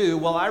today to,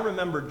 well, I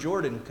remember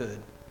Jordan could,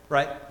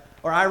 right?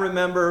 Or I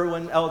remember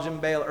when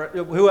Elgin Baylor,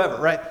 or whoever,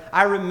 right?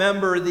 I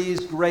remember these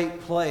great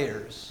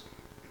players.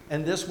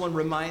 And this one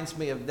reminds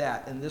me of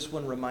that, and this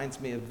one reminds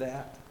me of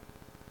that.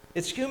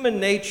 It's human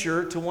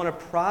nature to want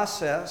to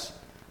process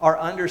our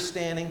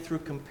understanding through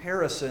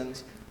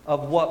comparisons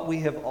of what we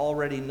have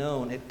already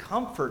known. It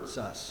comforts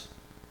us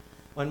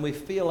when we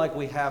feel like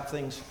we have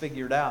things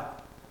figured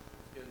out.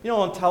 You know,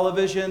 on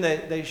television,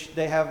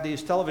 they have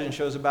these television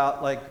shows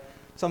about, like,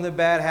 something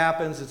bad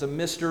happens, it's a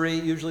mystery,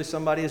 usually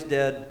somebody is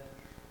dead,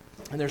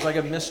 and there's like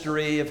a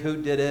mystery of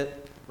who did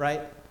it,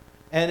 right?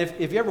 And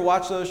if you ever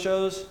watch those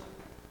shows,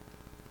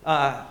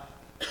 have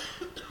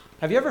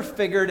you ever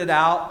figured it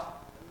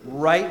out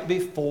right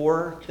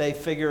before they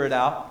figure it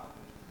out?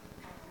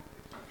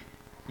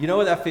 You know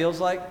what that feels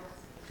like?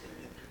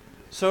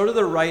 So do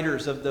the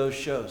writers of those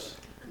shows.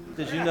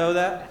 Did you know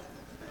that?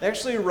 They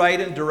actually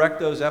write and direct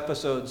those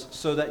episodes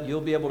so that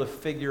you'll be able to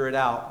figure it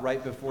out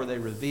right before they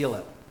reveal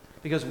it.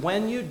 Because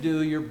when you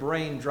do, your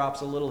brain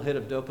drops a little hit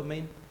of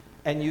dopamine,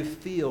 and you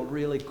feel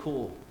really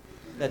cool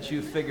that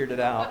you figured it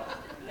out.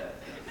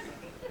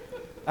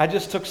 I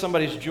just took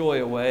somebody's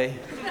joy away.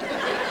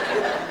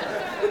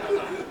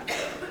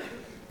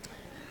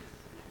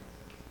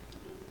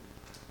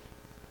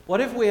 What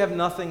if we have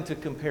nothing to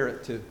compare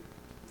it to?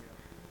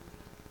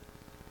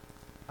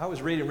 I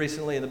was reading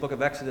recently in the book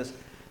of Exodus,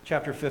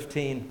 chapter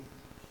 15.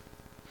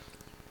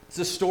 It's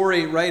a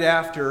story right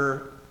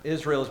after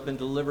Israel has been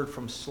delivered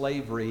from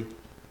slavery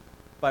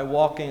by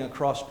walking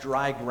across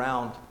dry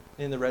ground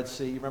in the Red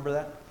Sea. You remember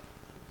that?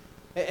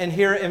 And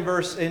here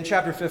in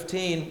chapter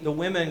 15, the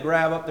women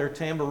grab up their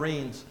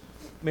tambourines.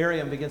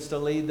 Miriam begins to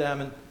lead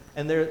them,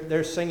 and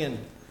they're singing.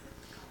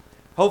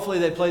 Hopefully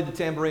they played the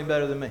tambourine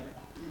better than me.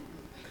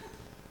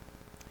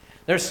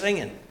 They're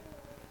singing,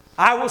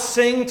 "I will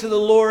sing to the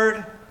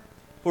Lord,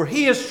 for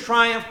he has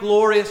triumphed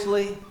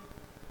gloriously.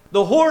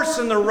 The horse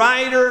and the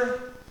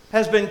rider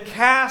has been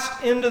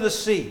cast into the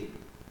sea."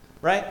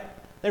 Right?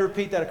 They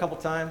repeat that a couple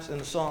times in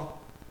the song.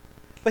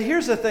 But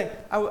here's the thing.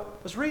 I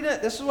was reading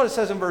it. This is what it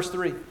says in verse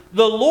 3.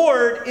 "The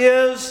Lord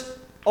is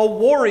a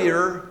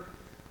warrior.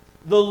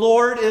 The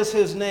Lord is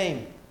his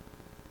name."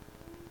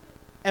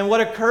 And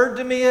what occurred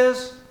to me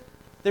is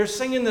they're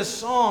singing this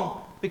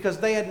song because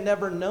they had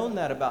never known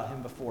that about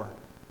him before.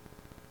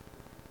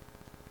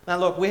 Now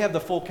look, we have the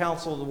full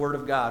counsel of the Word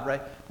of God,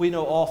 right? We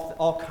know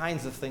all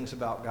kinds of things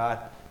about God,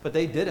 but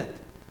they didn't.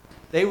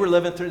 They were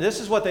living through, this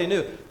is what they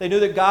knew. They knew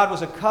that God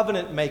was a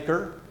covenant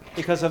maker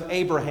because of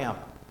Abraham.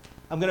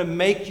 "I'm going to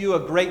make you a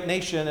great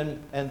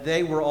nation," and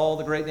they were all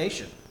the great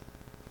nation.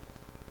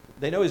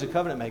 They know he's a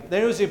covenant maker. They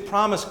know he's a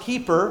promise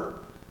keeper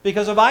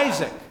because of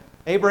Isaac,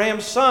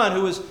 Abraham's son,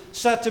 who was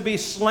set to be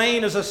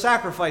slain as a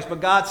sacrifice,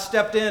 but God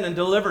stepped in and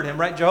delivered him,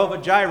 right? Jehovah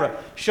Jireh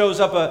shows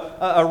up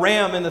a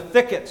ram in the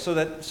thicket so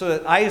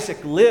that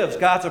Isaac lives.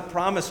 God's a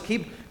promise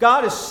keeper.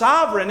 God is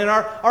sovereign, and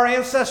our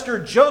ancestor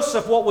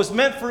Joseph, what was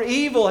meant for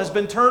evil has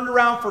been turned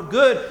around for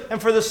good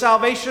and for the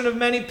salvation of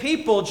many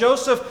people.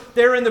 Joseph,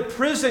 there in the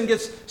prison,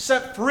 gets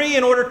set free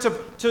in order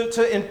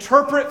to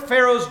interpret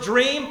Pharaoh's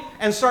dream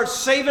and start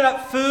saving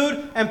up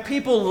food, and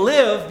people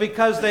live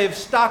because they've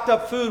stocked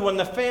up food when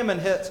the famine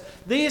hits.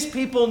 These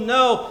people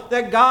know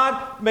that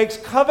God makes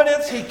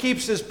covenants, he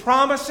keeps his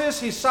promises,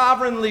 he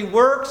sovereignly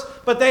works,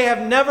 but they have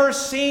never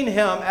seen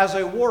him as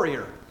a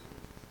warrior.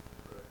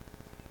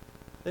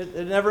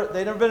 They'd never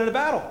been in a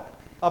battle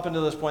up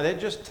until this point. They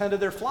just tended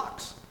their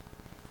flocks.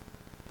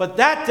 But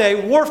that day,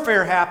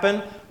 warfare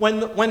happened when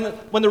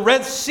the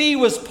Red Sea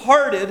was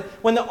parted,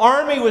 when the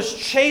army was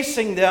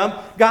chasing them.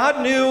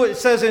 God knew, it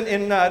says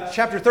in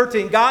chapter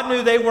 13, God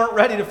knew they weren't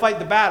ready to fight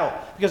the battle.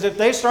 Because if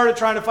they started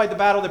trying to fight the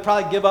battle, they'd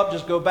probably give up,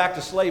 just go back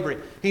to slavery.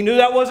 He knew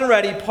that wasn't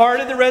ready. He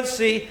parted the Red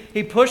Sea.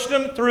 He pushed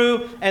them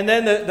through. And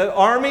then the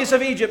armies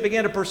of Egypt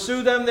began to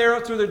pursue them there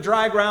through the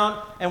dry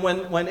ground. And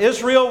when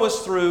Israel was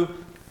through,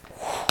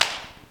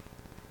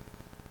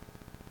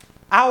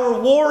 our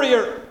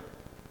warrior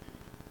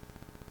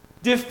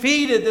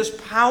defeated this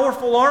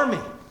powerful army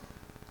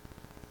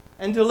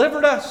and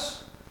delivered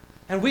us.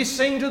 And we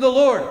sing to the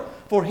Lord,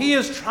 for he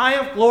has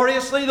triumphed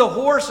gloriously. The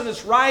horse and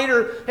its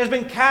rider has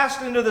been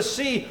cast into the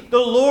sea. The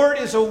Lord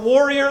is a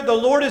warrior. The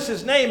Lord is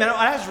his name. And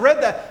I just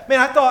read that. Man,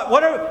 I thought,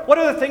 what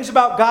are the things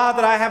about God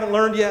that I haven't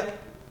learned yet?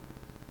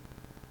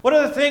 What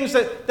are the things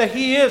that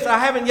he is that I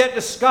haven't yet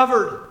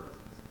discovered?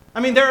 I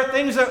mean, there are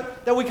things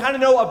that we kind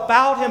of know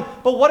about him,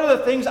 but what are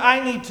the things I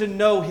need to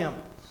know him?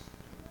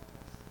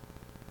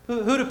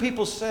 Who do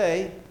people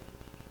say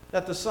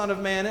that the Son of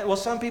Man is? Well,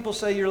 some people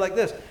say you're like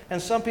this, and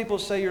some people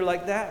say you're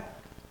like that.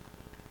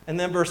 And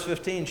then verse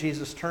 15,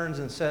 Jesus turns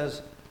and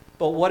says,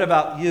 "But what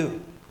about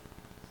you?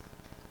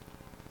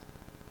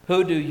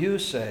 Who do you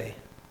say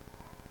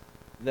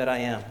that I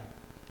am?"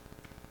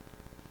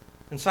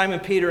 And Simon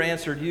Peter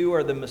answered, "You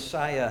are the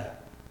Messiah,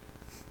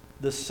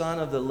 the Son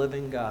of the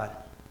living God."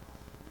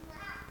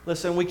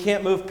 Listen, we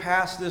can't move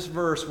past this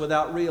verse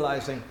without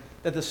realizing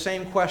that the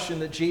same question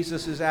that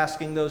Jesus is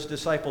asking those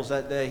disciples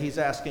that day, he's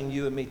asking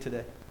you and me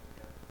today.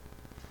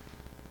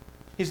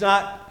 He's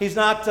not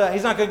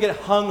going to get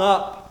hung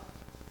up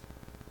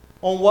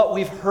on what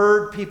we've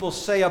heard people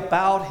say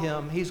about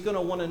him. He's going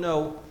to want to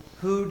know,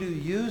 who do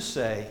you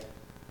say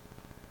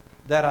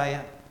that I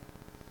am?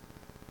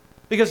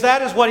 Because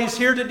that is what he's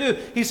here to do.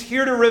 He's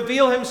here to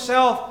reveal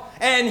himself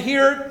and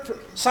here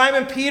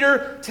Simon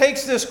Peter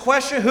takes this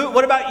question,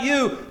 what about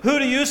you? Who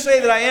do you say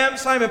that I am?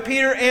 Simon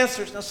Peter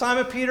answers. Now,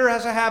 Simon Peter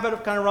has a habit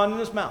of kind of running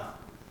his mouth.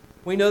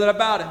 We know that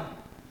about him.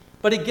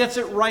 But he gets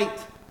it right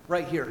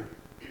here.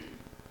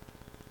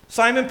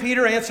 Simon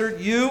Peter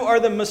answered, you are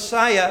the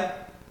Messiah,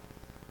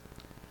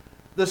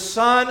 the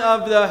Son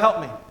of the,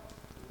 help me,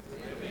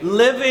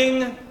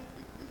 living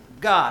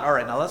God. All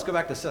right, now let's go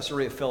back to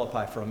Caesarea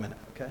Philippi for a minute,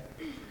 okay?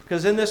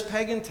 Because in this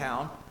pagan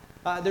town,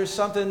 there's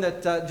something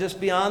that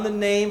just beyond the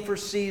name for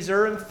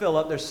Caesar and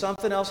Philip, there's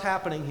something else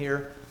happening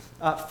here.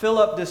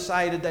 Philip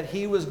decided that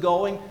he was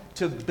going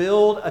to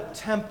build a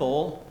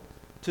temple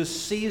to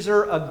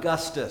Caesar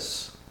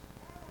Augustus.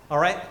 All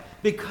right?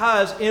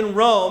 Because in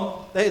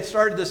Rome, they had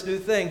started this new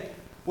thing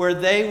where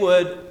they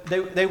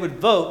would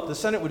vote, the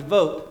Senate would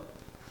vote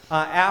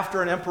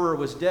after an emperor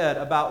was dead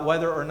about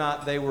whether or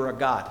not they were a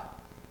god.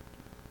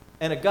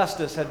 And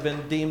Augustus had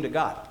been deemed a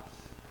god.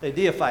 They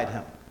deified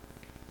him.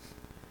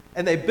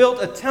 And they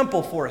built a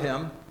temple for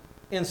him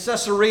in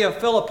Caesarea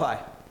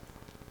Philippi.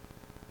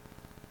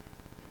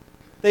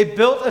 They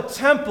built a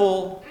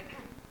temple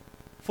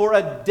for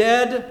a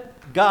dead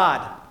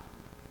god.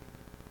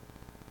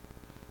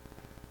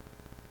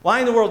 Why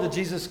in the world did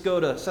Jesus go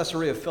to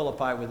Caesarea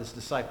Philippi with his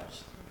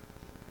disciples?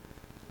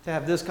 To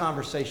have this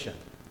conversation.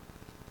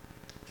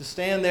 To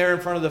stand there in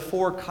front of the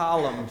 4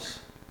 columns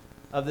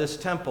of this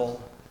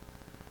temple.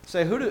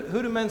 Say, who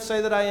do men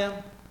say that I am?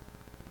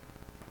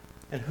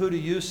 And who do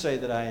you say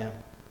that I am?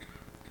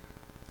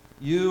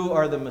 You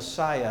are the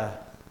Messiah,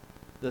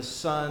 the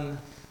Son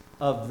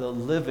of the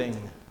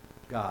living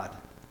God.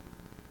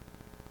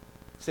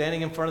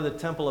 Standing in front of the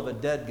temple of a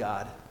dead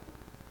God,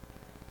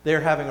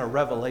 they're having a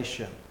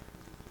revelation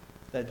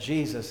that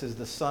Jesus is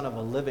the Son of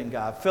a living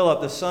God.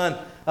 Philip, the son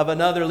of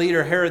another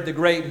leader, Herod the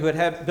Great, who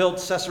had built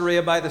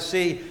Caesarea by the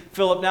sea.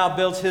 Philip now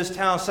builds his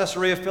town,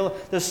 Caesarea Philippi.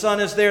 The son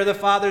is there, the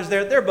father's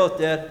there. They're both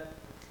dead.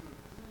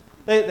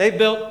 They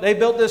built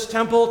this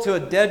temple to a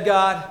dead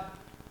God.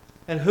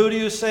 And who do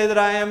you say that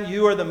I am?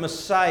 You are the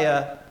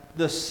Messiah,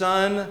 the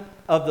Son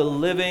of the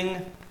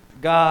living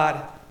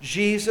God.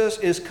 Jesus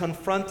is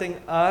confronting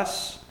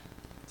us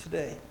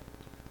today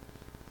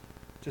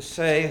to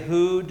say,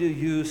 who do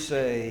you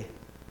say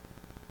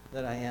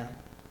that I am?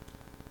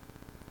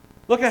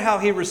 Look at how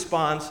he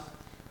responds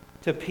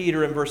to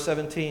Peter in verse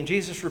 17.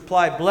 Jesus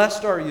replied,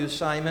 blessed are you,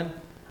 Simon,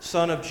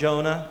 son of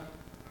Jonah,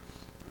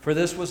 for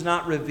this was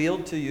not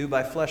revealed to you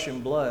by flesh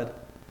and blood,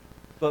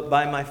 but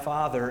by my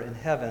Father in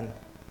heaven.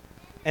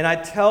 And I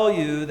tell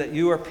you that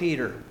you are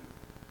Peter,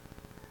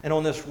 and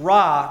on this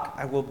rock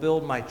I will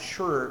build my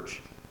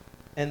church,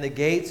 and the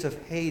gates of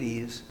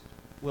Hades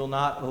will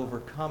not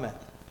overcome it.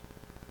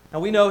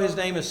 Now we know his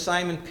name is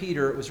Simon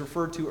Peter. It was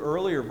referred to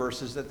earlier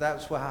verses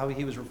that's how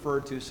he was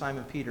referred to,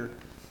 Simon Peter.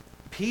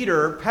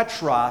 Peter,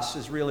 Petros,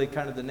 is really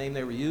kind of the name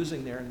they were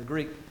using there in the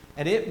Greek,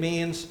 and it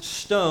means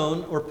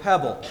stone or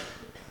pebble.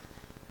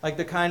 Like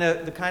the kind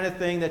of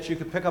thing that you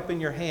could pick up in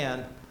your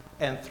hand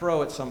and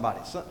throw at somebody.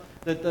 So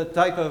the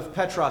type of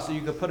Petros that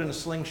you could put in a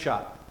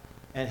slingshot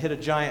and hit a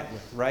giant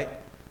with, right?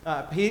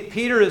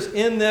 Peter is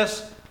in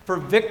this for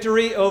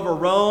victory over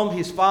Rome.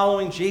 He's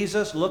following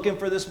Jesus, looking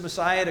for this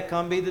Messiah to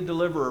come be the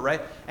deliverer,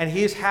 right? And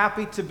he's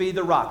happy to be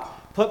the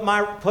rock.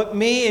 Put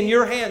me in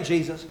your hand,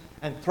 Jesus,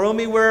 and throw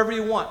me wherever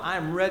you want. I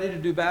am ready to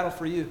do battle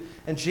for you.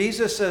 And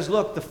Jesus says,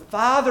 look, the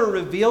Father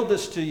revealed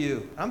this to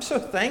you. I'm so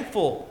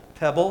thankful,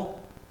 Pebble.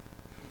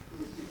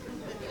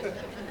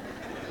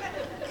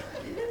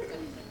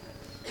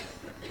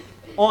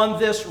 On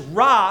this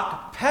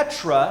rock,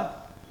 Petra,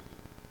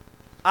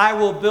 I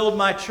will build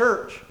my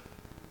church.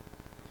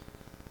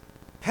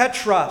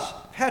 Petra.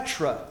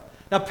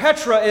 Now,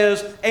 Petra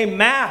is a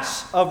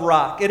mass of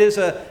rock. It is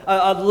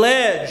a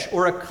ledge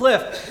or a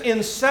cliff. In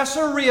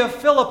Caesarea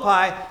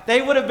Philippi,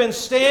 they would have been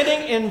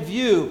standing in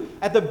view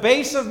at the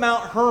base of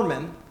Mount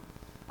Hermon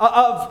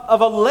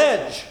of a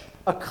ledge,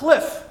 a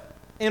cliff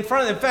in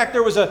front of them. In fact,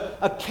 there was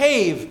a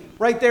cave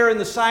right there in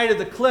the side of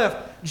the cliff.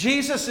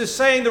 Jesus is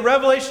saying the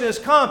revelation has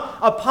come.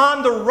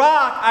 Upon the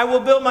rock I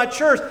will build my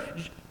church.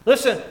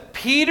 Listen,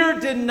 Peter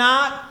did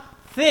not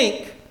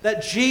think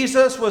that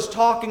Jesus was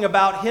talking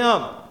about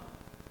him.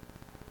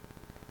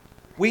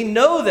 We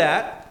know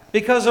that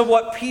because of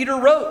what Peter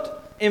wrote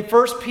in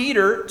 1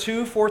 Peter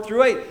 2, 4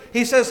 through 8.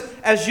 He says,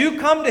 as you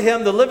come to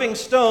him, the living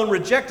stone,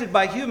 rejected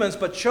by humans,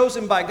 but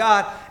chosen by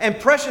God and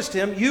precious to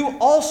him, you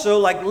also,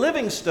 like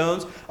living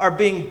stones, are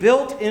being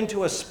built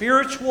into a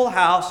spiritual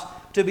house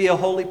to be a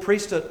holy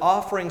priesthood,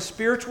 offering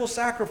spiritual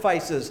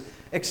sacrifices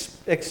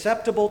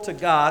acceptable to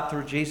God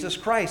through Jesus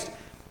Christ.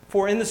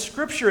 For in the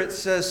scripture it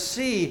says,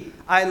 see,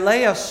 I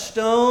lay a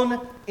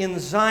stone in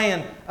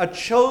Zion, a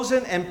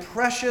chosen and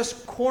precious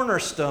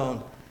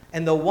cornerstone,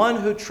 and the one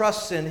who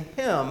trusts in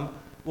him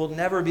will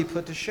never be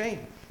put to shame.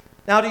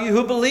 Now to you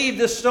who believe,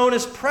 this stone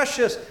is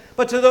precious.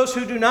 But to those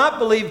who do not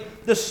believe,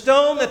 the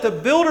stone that the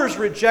builders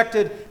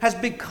rejected has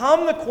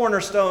become the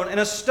cornerstone, and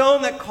a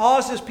stone that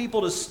causes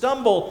people to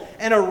stumble,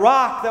 and a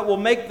rock that will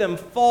make them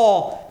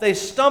fall. They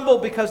stumble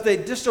because they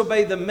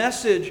disobey the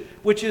message,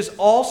 which is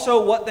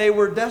also what they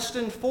were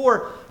destined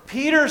for.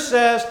 Peter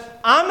says,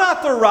 I'm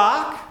not the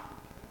rock.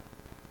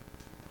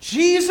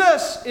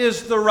 Jesus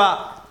is the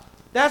rock.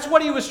 That's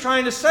what he was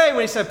trying to say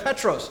when he said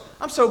Petros.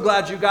 I'm so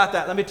glad you got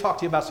that. Let me talk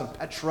to you about some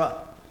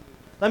Petra.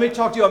 Let me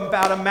talk to you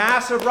about a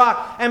massive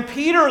rock. And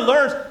Peter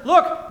learns,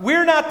 look,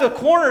 we're not the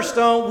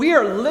cornerstone. We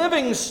are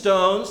living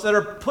stones that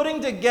are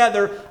putting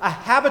together a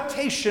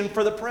habitation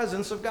for the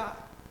presence of God.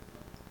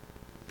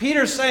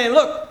 Peter's saying,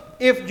 look,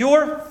 if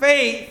your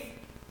faith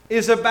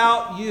is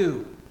about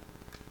you,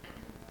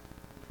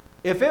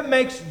 if it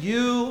makes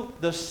you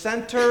the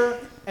center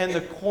and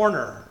the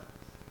corner,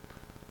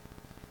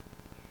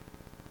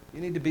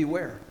 you need to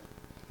beware.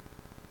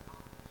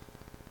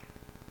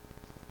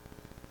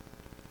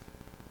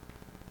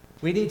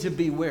 We need to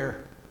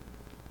beware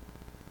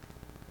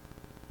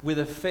with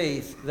a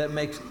faith that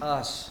makes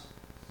us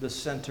the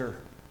center.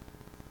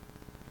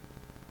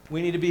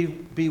 We need to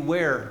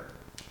beware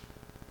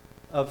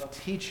of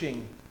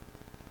teaching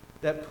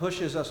that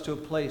pushes us to a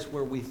place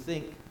where we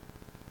think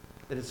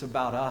that it's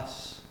about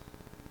us.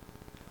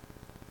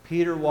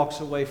 Peter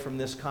walks away from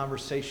this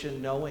conversation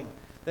knowing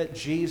that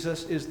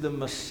Jesus is the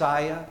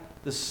Messiah,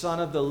 the Son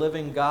of the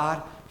living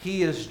God.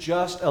 He is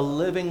just a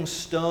living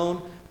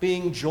stone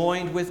being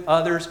joined with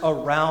others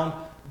around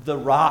the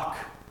rock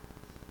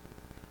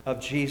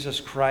of Jesus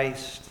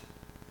Christ.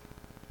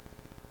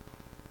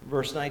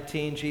 Verse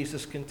 19,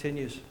 Jesus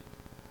continues,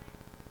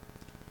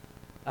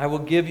 I will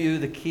give you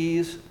the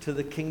keys to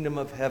the kingdom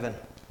of heaven.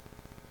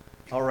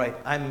 All right,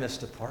 I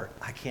missed a part.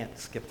 I can't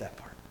skip that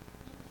part.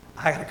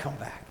 I got to come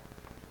back.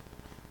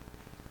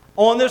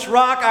 On this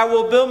rock I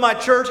will build my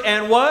church,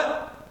 and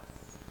what?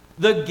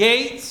 The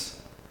gates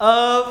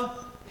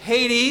of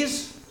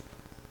Hades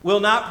will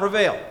not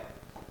prevail.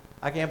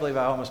 I can't believe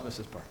I almost missed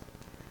this part.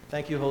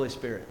 Thank you, Holy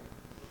Spirit.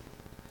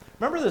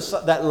 Remember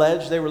that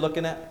ledge they were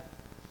looking at?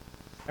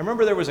 I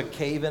remember there was a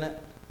cave in it.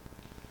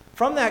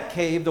 From that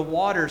cave, the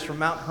waters from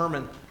Mount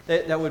Hermon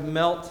that would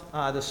melt,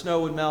 the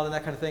snow would melt and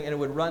that kind of thing, and it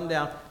would run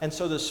down. And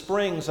so the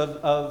springs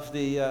of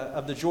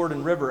the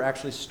Jordan River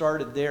actually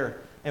started there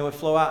and would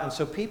flow out. And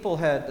so people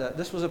had,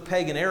 this was a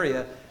pagan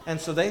area, and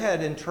so they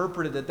had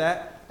interpreted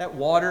that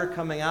water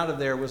coming out of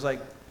there was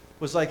like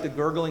the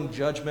gurgling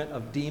judgment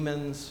of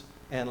demons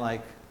and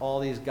like all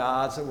these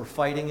gods that were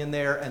fighting in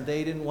there, and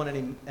they didn't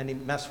want any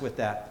mess with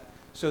that.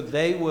 So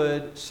they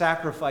would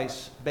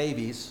sacrifice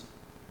babies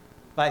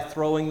by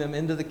throwing them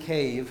into the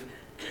cave,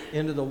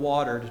 into the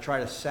water, to try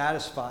to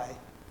satisfy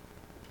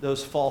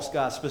those false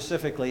gods,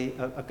 specifically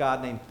a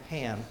god named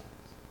Pan,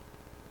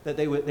 that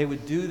they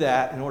would do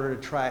that in order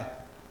to try.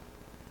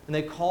 And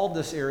they called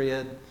this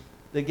area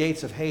the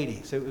gates of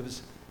Hades.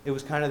 It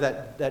was kind of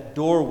that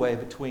doorway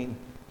between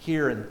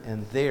here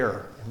and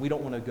there, and we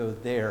don't want to go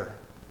there.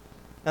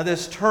 Now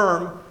this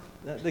term,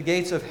 the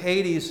gates of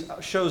Hades,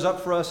 shows up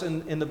for us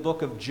in the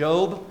book of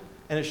Job,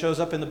 and it shows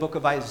up in the book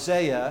of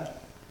Isaiah.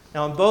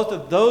 Now in both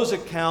of those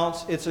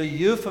accounts, it's a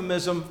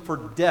euphemism for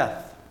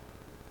death.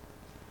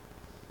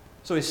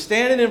 So he's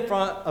standing in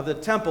front of the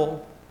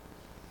temple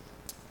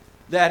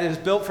that is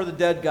built for the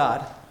dead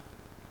god.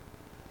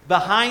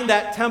 Behind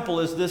that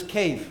temple is this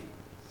cave,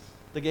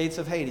 the gates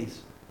of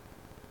Hades,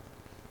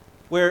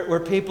 where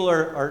people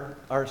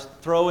are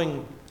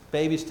throwing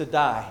babies to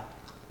die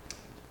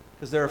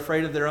because they're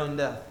afraid of their own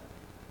death.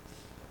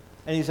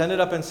 And he's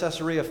ended up in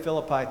Caesarea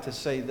Philippi to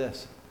say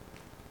this.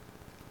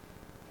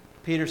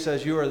 Peter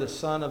says, you are the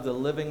Son of the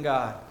living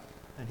God.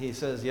 And he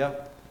says,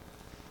 yep.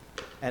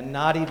 And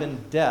not even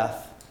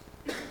death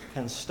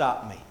can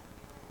stop me.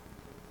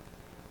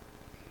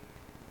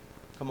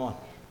 Come on.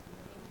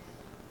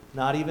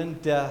 Not even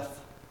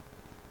death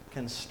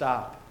can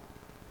stop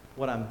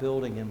what I'm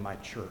building in my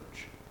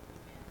church.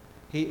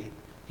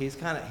 He's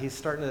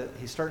starting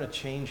to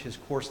change his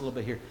course a little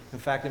bit here. In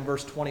fact, in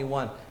verse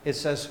 21, it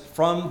says,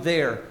 from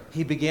there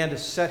he began to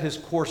set his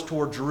course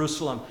toward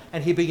Jerusalem,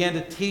 and he began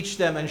to teach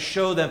them and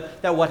show them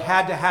that what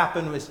had to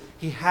happen was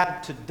he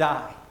had to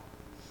die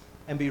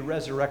and be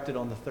resurrected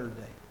on the third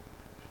day.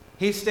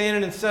 He's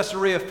standing in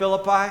Caesarea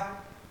Philippi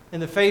in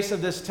the face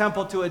of this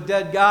temple to a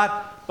dead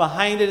god.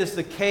 Behind it is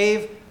the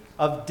cave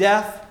of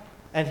death.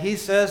 And he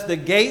says the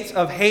gates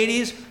of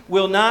Hades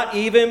will not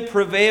even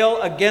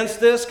prevail against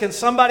this. Can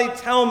somebody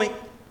tell me,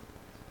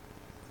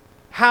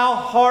 how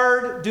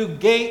hard do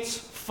gates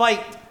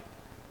fight?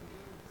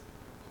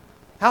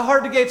 How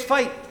hard do gates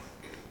fight?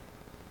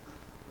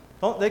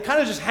 They kind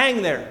of just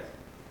hang there,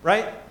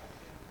 right?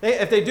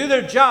 If they do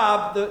their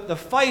job, the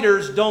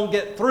fighters don't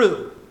get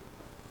through.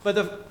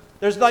 But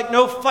there's like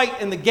no fight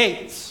in the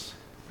gates.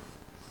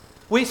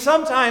 We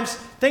sometimes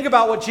think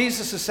about what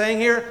Jesus is saying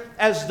here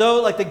as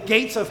though like the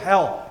gates of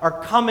hell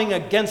are coming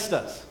against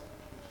us.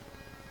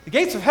 The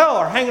gates of hell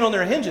are hanging on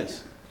their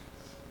hinges.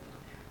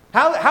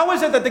 How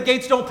is it that the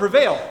gates don't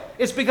prevail?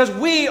 It's because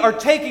we are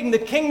taking the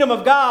kingdom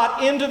of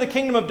God into the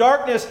kingdom of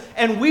darkness,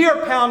 and we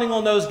are pounding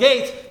on those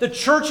gates. The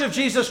church of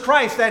Jesus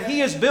Christ that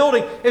He is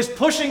building is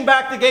pushing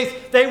back the gates.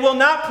 They will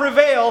not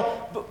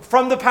prevail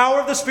from the power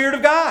of the Spirit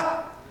of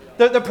God.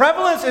 The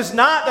prevalence is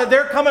not that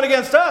they're coming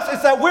against us,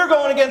 it's that we're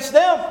going against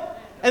them.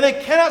 And they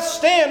cannot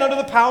stand under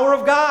the power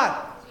of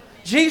God.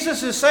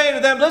 Jesus is saying to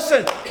them,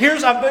 listen,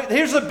 here's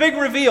the big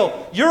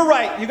reveal. You're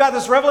right. You got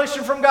this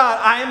revelation from God.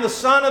 I am the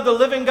Son of the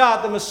living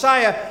God, the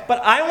Messiah.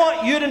 But I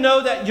want you to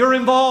know that you're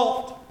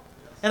involved.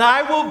 And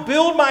I will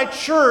build my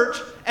church,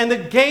 and the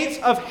gates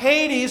of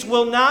Hades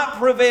will not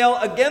prevail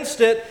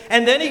against it.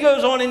 And then he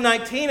goes on in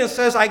 19 and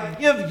says, I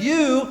give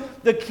you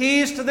the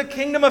keys to the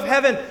kingdom of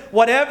heaven.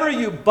 Whatever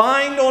you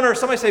bind on earth.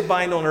 Somebody say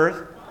bind on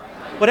earth.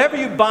 Whatever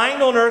you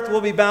bind on earth will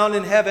be bound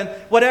in heaven.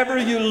 Whatever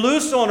you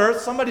loose on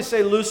earth, somebody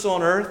say loose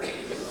on earth,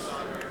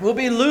 will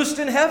be loosed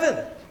in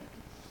heaven.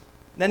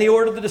 Then he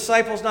ordered the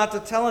disciples not to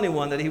tell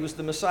anyone that he was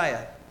the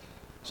Messiah.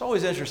 It's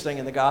always interesting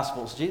in the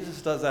Gospels. Jesus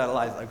does that a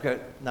lot. He's like,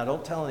 okay, now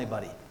don't tell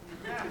anybody.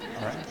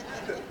 All right?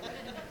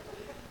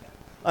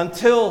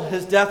 Until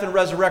his death and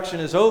resurrection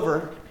is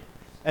over.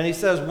 And he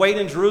says, wait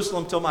in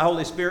Jerusalem till my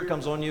Holy Spirit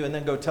comes on you, and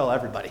then go tell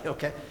everybody,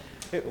 okay?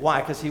 Why?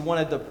 Because he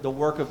wanted the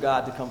work of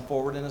God to come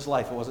forward in his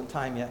life. It wasn't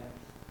time yet.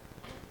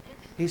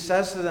 He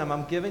says to them,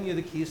 I'm giving you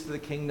the keys to the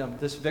kingdom.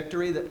 This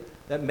victory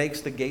that makes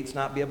the gates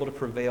not be able to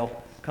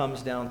prevail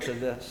comes down to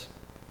this.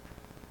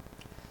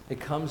 It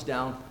comes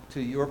down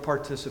to your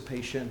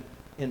participation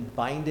in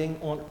binding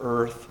on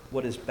earth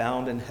what is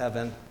bound in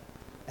heaven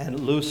and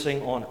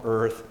loosing on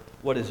earth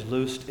what is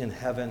loosed in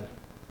heaven.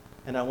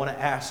 And I want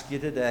to ask you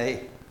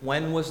today,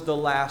 when was the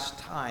last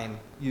time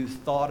you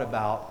thought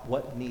about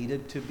what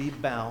needed to be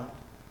bound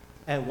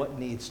and what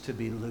needs to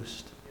be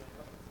loosed?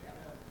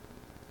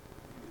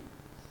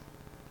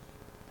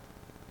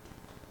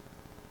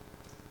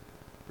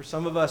 For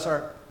some of us,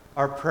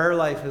 our prayer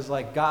life is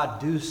like, God,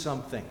 do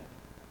something.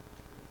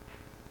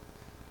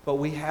 But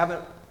we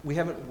haven't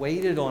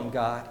waited on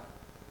God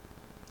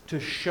to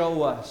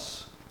show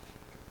us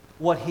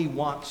what He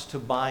wants to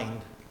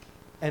bind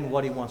and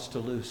what He wants to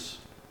loose.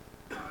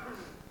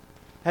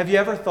 Have you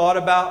ever thought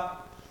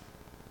about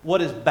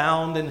what is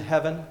bound in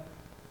heaven?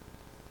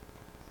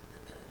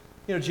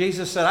 You know,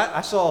 Jesus said,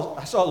 I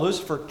saw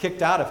Lucifer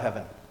kicked out of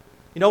heaven.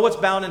 You know what's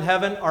bound in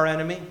heaven? Our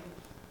enemy.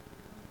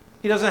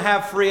 He doesn't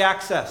have free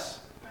access.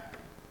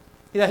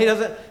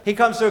 He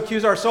comes to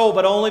accuse our soul,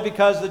 but only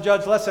because the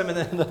judge lets him, and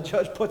then the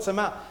judge puts him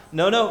out.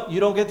 No, you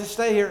don't get to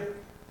stay here.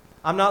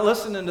 I'm not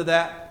listening to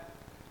that.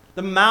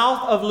 The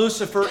mouth of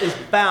Lucifer is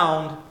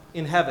bound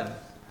in heaven.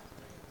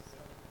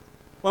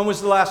 When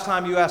was the last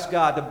time you asked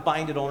God to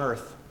bind it on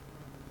earth?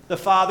 The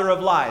father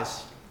of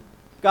lies.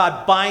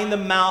 God, bind the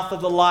mouth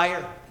of the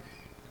liar.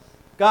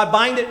 God,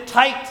 bind it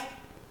tight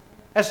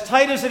as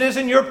it is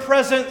in your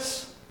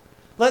presence.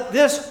 Let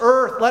this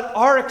earth, let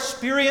our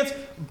experience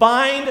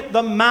bind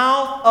the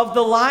mouth of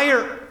the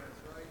liar.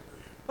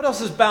 What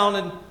else is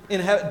bound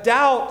in heaven?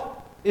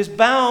 Doubt is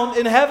bound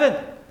in heaven.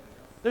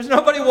 There's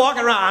nobody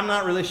walking around, I'm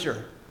not really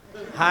sure.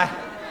 I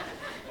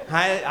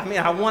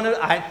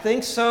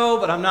think so,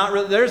 but I'm not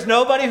really. There's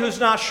nobody who's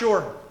not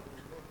sure.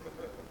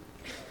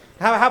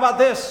 How about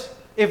this?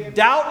 If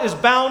doubt is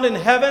bound in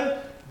heaven,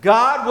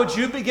 God, would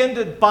you begin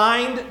to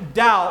bind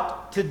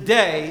doubt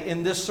today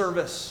in this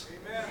service?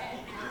 Amen.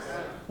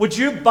 Would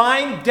you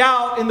bind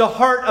doubt in the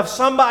heart of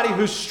somebody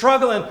who's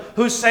struggling,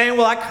 who's saying,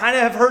 well, I kind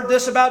of have heard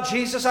this about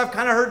Jesus, I've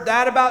kind of heard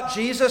that about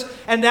Jesus,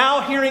 and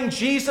now hearing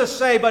Jesus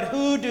say, but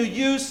who do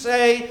you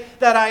say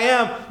that I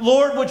am?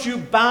 Lord, would you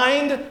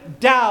bind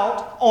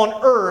doubt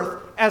on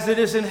earth as it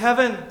is in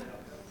heaven?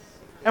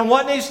 And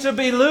what needs to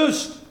be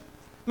loosed?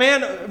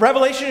 Man,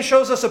 Revelation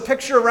shows us a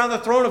picture around the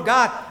throne of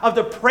God of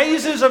the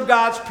praises of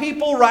God's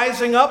people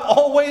rising up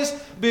always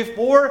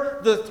before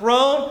the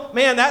throne.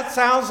 Man, that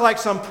sounds like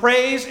some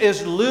praise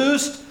is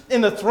loosed in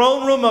the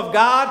throne room of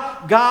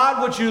God.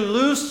 God, would you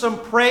loose some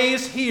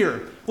praise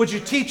here? Would you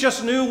teach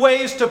us new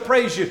ways to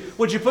praise you?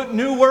 Would you put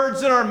new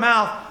words in our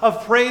mouth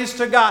of praise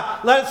to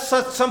God? Let's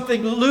set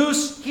something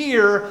loose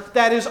here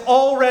that is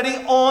already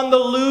on the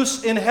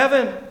loose in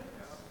heaven.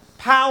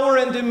 Power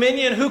and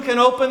dominion, who can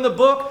open the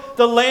book?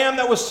 The Lamb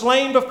that was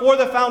slain before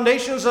the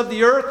foundations of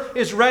the earth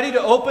is ready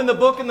to open the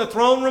book in the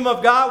throne room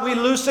of God. We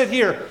loose it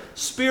here.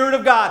 Spirit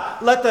of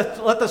God, let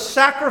the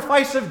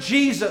sacrifice of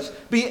Jesus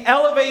be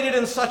elevated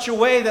in such a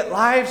way that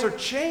lives are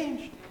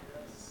changed.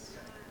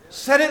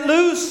 Set it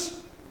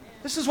loose.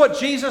 This is what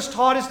Jesus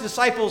taught His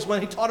disciples when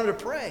He taught them to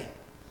pray.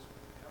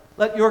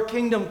 Let your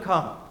kingdom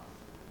come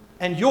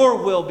and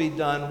your will be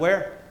done.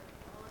 Where?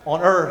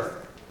 On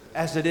earth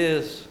as it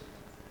is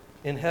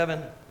in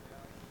heaven.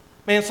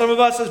 Man, some of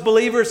us as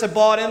believers have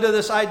bought into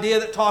this idea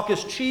that talk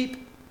is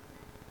cheap.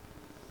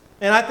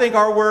 And I think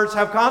our words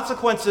have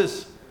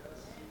consequences.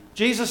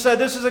 Jesus said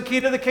this is a key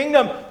to the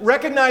kingdom,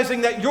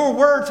 recognizing that your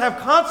words have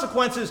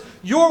consequences.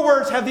 Your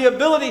words have the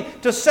ability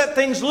to set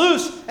things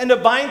loose and to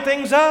bind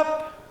things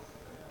up.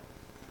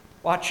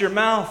 Watch your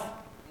mouth.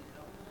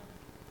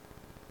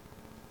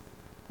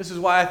 This is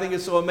why I think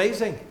it's so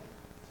amazing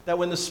that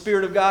when the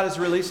Spirit of God is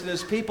released in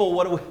His people,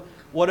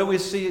 what do we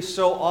see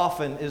so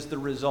often is the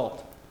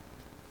result?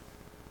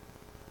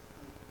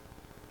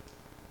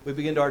 We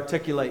begin to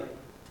articulate.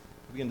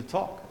 We begin to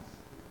talk.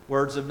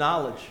 Words of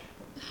knowledge.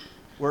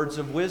 Words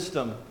of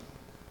wisdom.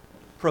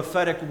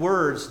 Prophetic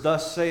words,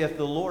 thus saith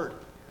the Lord.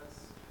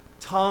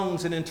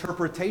 Tongues and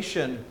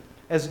interpretation.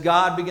 As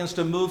God begins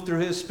to move through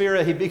His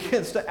Spirit, He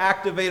begins to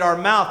activate our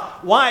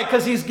mouth. Why?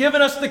 Because He's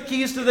given us the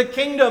keys to the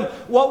kingdom.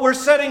 What we're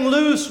setting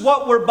loose,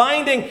 what we're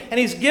binding. And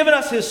He's given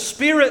us His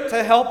Spirit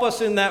to help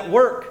us in that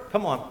work.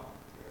 Come on.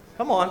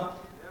 Come on.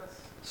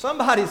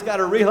 Somebody's got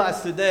to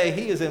realize today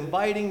He is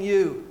inviting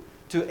you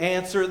to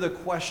answer the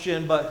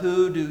question, but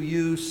who do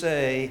you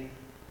say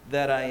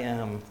that I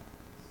am?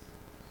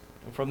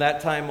 And from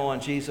that time on,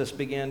 Jesus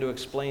began to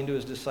explain to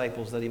His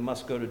disciples that He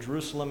must go to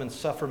Jerusalem and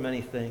suffer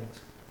many things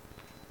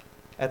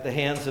at the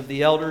hands of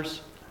the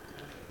elders,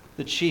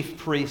 the chief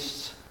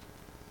priests,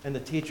 and the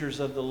teachers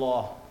of the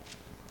law.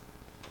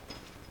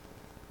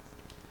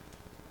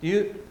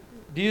 Do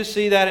you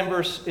see that in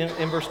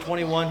verse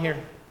 21 here?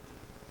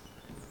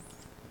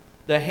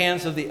 The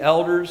hands of the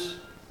elders,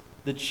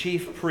 the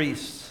chief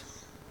priests,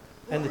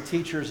 and the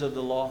teachers of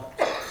the law.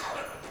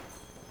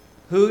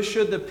 Who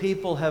should the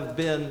people have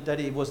been that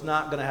He was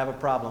not going to have a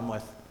problem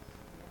with?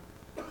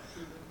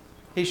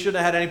 He shouldn't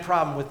have had any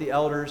problem with the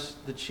elders,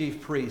 the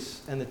chief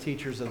priests, and the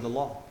teachers of the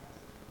law.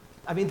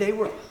 I mean, they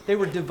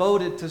were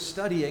devoted to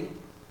studying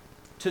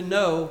to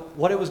know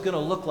what it was going to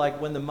look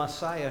like when the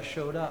Messiah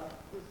showed up.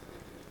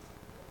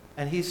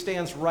 And He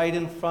stands right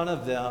in front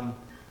of them,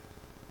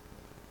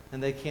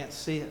 and they can't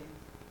see it.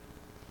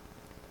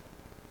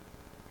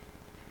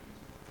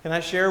 Can I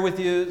share with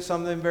you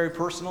something very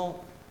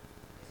personal?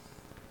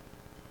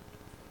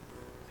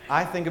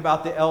 I think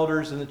about the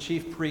elders and the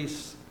chief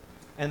priests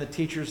and the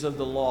teachers of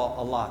the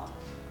law a lot.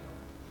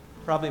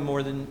 Probably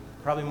more than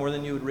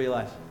you would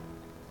realize.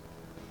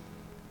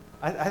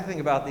 I think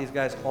about these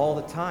guys all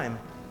the time.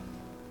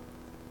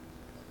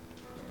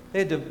 They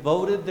had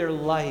devoted their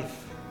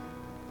life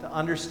to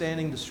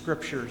understanding the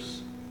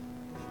Scriptures,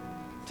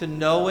 to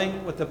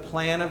knowing what the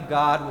plan of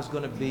God was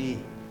going to be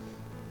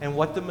and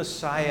what the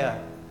Messiah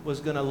was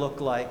going to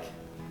look like,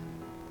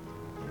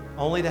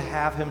 only to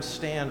have Him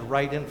stand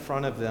right in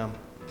front of them.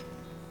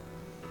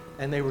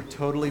 And they were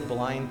totally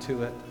blind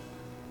to it.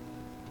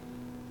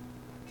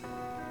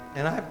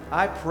 And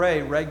I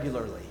pray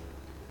regularly,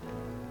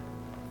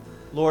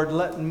 Lord,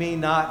 let me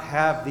not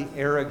have the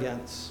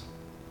arrogance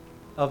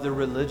of the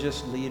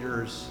religious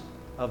leaders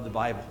of the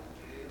Bible.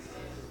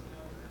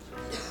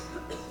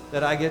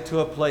 That I get to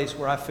a place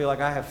where I feel like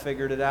I have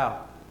figured it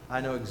out.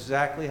 I know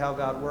exactly how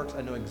God works.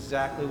 I know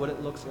exactly what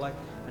it looks like.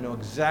 I know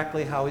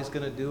exactly how He's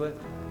going to do it.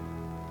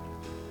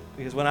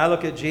 Because when I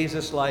look at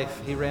Jesus'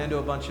 life, He ran to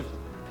a bunch of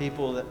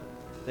people that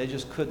they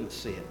just couldn't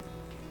see it.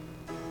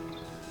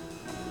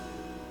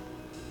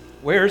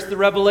 Where's the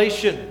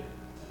revelation?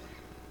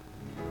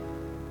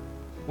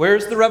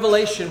 Where's the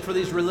revelation for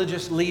these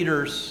religious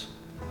leaders?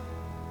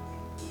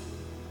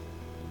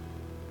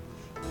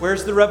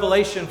 Where's the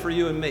revelation for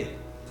you and me?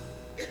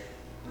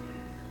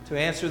 To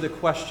answer the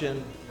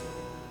question,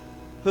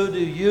 who do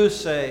you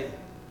say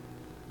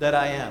that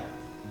I am?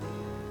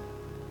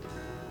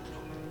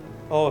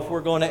 Oh, if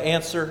we're going to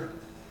answer,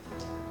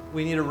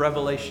 we need a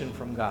revelation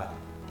from God.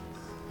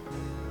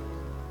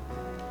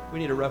 We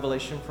need a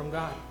revelation from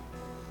God.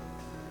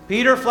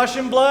 Peter, flesh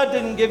and blood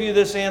didn't give you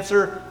this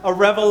answer. A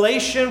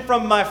revelation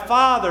from my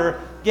Father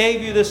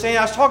gave you this answer.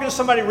 I was talking to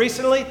somebody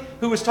recently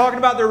who was talking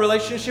about their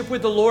relationship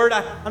with the Lord.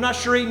 I'm not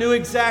sure he knew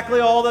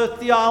exactly all the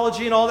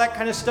theology and all that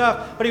kind of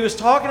stuff, but he was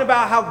talking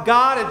about how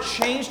God had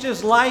changed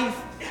his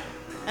life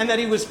and that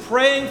he was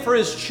praying for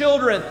his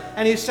children.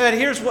 And he said,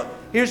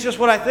 here's just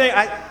what I think.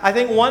 I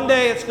think one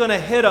day it's going to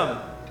hit them.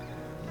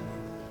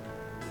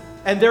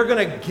 And they're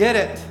going to get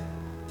it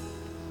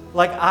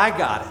like I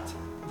got it.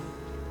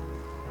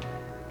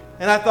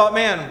 And I thought,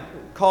 man,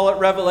 call it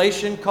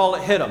revelation, call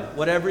it hit them.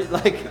 Whatever,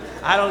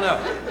 I don't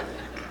know.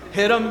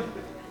 Hit them.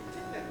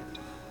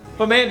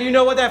 But man, do you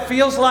know what that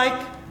feels like?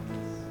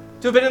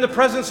 To have been in the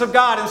presence of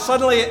God and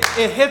suddenly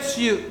it hits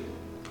you.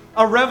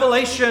 A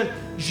revelation.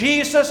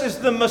 Jesus is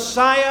the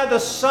Messiah, the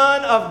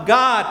Son of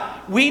God.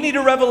 We need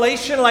a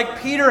revelation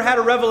like Peter had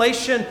a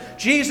revelation.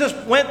 Jesus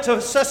went to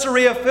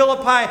Caesarea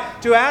Philippi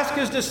to ask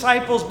his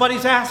disciples, but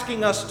he's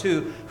asking us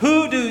to.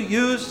 Who do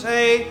you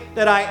say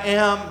that I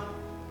am?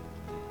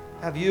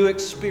 Have you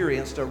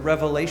experienced a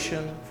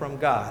revelation from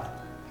God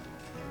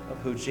of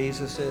who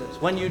Jesus is?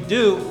 When you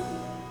do,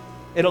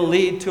 it'll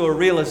lead to a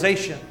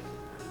realization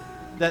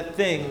that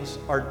things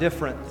are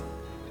different.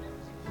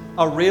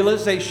 A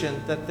realization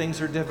that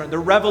things are different. The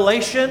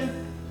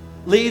revelation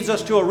leads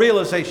us to a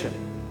realization.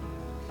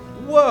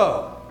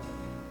 Whoa.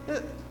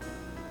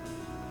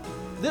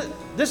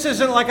 This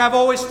isn't like I've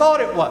always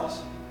thought it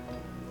was.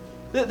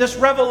 This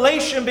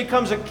revelation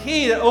becomes a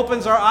key that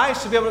opens our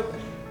eyes to be able to...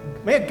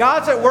 Man,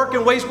 God's at work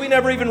in ways we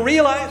never even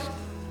realized.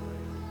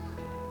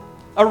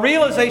 A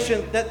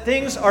realization that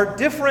things are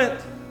different.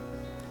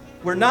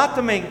 We're not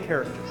the main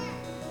character.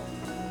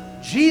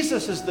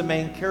 Jesus is the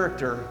main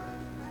character.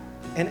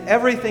 And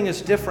everything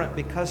is different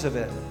because of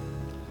it.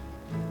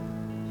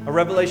 A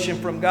revelation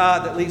from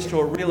God that leads to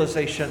a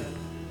realization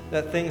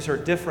that things are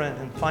different.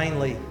 And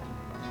finally,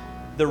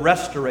 the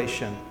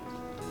restoration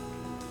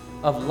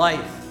of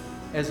life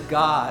as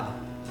God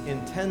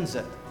intends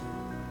it.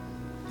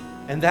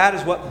 And that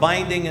is what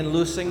binding and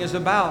loosing is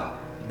about.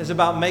 It's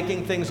about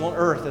making things on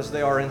earth as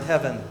they are in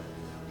heaven.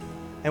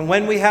 And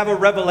when we have a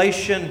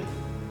revelation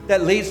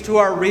that leads to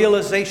our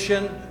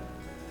realization,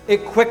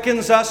 it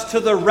quickens us to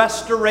the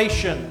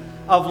restoration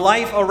of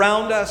life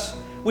around us.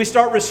 We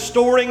start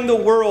restoring the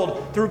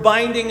world through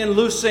binding and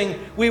loosing.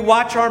 We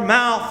watch our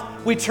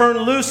mouth. We turn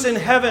loose in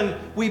heaven.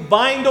 We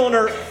bind on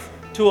earth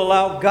to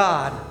allow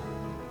God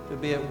to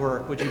be at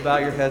work. Would you bow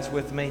your heads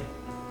with me?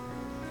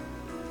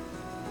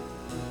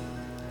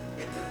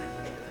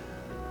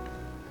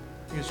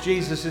 Because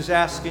Jesus is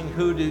asking,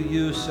 who do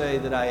you say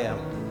that I am?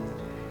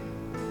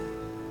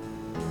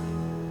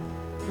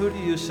 Who do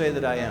you say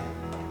that I am?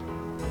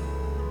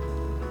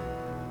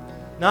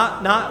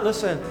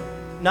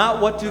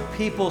 Not what do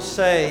people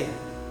say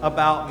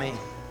about me.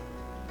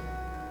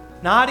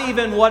 Not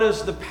even what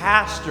does the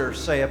pastor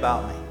say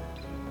about me.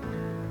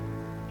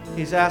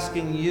 He's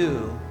asking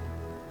you,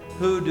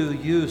 who do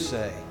you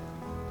say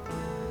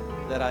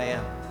that I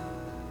am?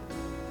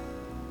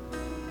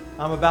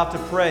 I'm about to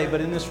pray, but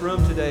in this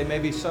room today,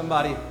 maybe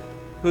somebody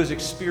who is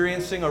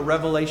experiencing a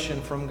revelation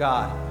from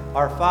God.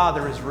 Our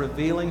Father is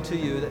revealing to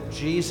you that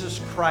Jesus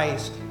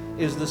Christ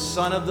is the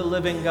Son of the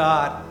living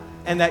God,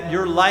 and that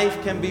your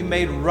life can be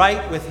made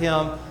right with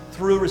Him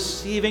through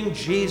receiving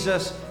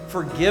Jesus'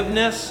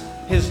 forgiveness,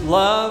 His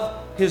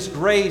love, His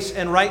grace.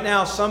 And right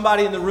now,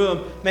 somebody in the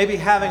room may be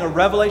having a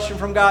revelation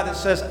from God that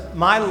says,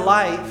 my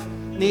life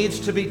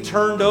needs to be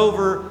turned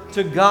over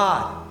to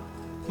God.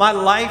 My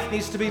life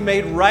needs to be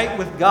made right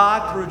with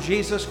God through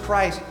Jesus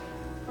Christ.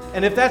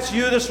 And if that's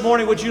you this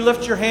morning, would you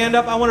lift your hand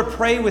up? I want to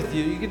pray with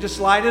you. You can just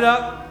slide it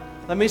up.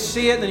 Let me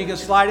see it, and then you can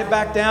slide it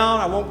back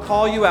down. I won't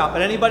call you out.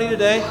 But anybody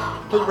today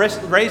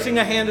raising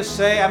a hand to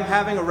say, I'm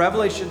having a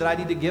revelation that I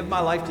need to give my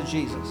life to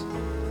Jesus.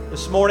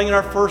 This morning in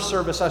our first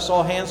service, I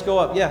saw hands go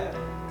up. Yeah,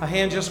 a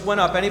hand just went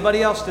up.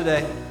 Anybody else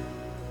today?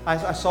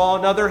 I saw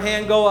another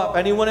hand go up.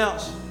 Anyone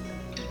else?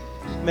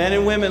 Men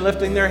and women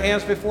lifting their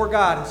hands before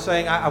God and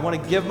saying, I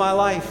want to give my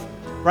life.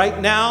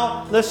 Right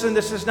now, listen,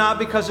 this is not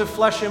because of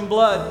flesh and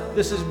blood.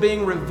 This is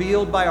being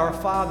revealed by our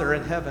Father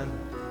in heaven.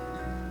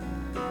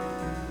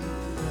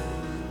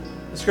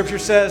 The Scripture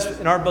says,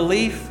 in our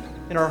belief,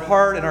 in our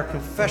heart, in our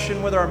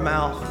confession with our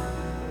mouth,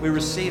 we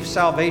receive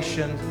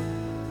salvation.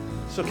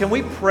 So can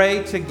we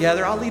pray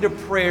together? I'll lead a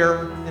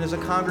prayer, and as a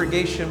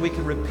congregation, we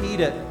can repeat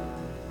it.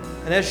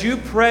 And as you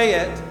pray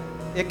it,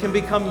 it can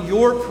become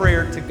your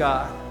prayer to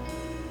God.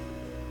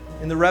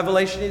 In the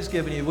revelation He's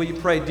given you, will you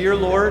pray, Dear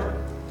Lord,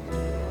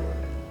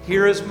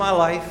 here is my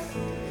life,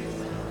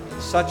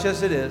 such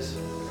as it is.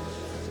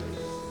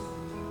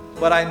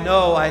 But I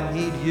know I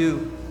need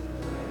you.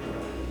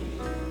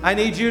 I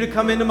need you to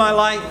come into my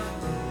life.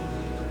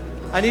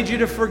 I need you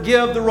to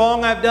forgive the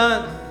wrong I've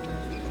done.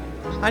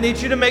 I need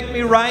you to make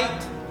me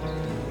right.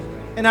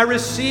 And I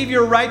receive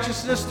your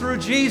righteousness through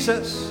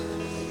Jesus.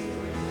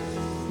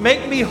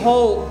 Make me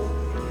whole.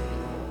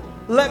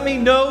 Let me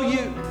know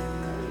you.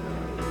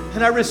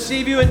 And I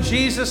receive you in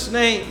Jesus'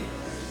 name.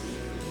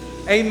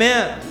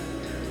 Amen.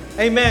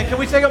 Amen. Can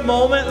we take a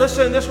moment?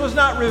 Listen, this was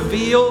not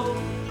revealed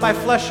by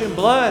flesh and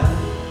blood,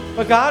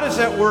 but God is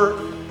at work.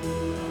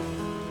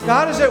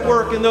 God is at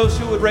work in those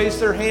who would raise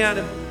their hand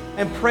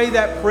and pray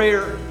that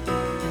prayer.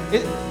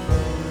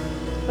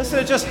 Listen,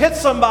 it just hit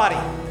somebody.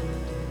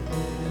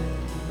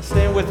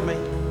 Stand with me.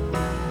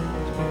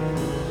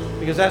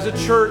 Because as a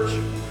church,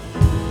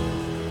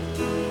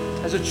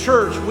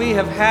 we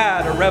have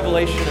had a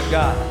revelation of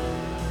God.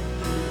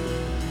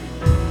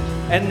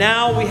 And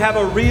now we have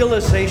a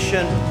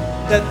realization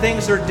that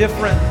things are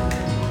different.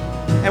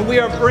 And we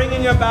are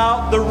bringing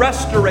about the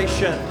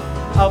restoration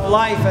of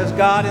life as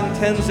God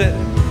intends it.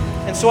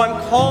 And so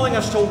I'm calling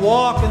us to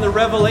walk in the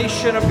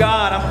revelation of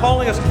God. I'm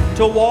calling us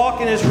to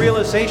walk in His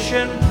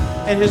realization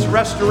and His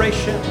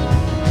restoration.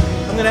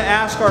 I'm going to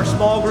ask our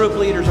small group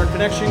leaders, our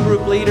connection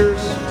group leaders,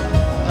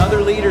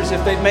 other leaders,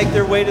 if they'd make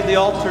their way to the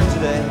altar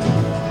today.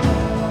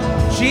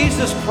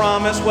 Jesus'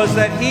 promise was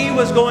that He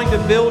was going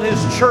to build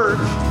His church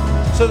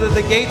so that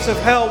the gates of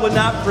hell would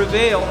not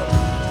prevail.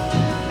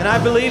 And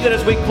I believe that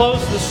as we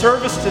close the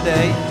service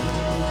today,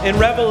 in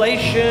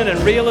revelation and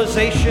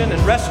realization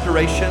and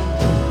restoration,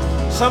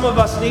 some of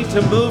us need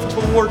to move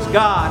towards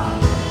God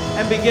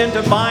and begin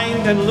to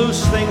bind and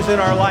loose things in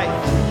our life.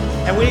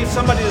 And we need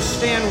somebody to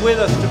stand with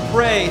us to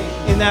pray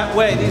in that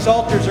way. These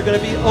altars are going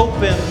to be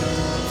open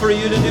for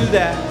you to do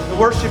that. The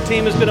worship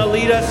team is going to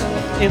lead us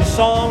in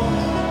song.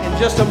 In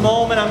just a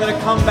moment, I'm going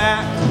to come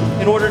back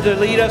in order to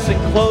lead us in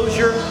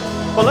closure.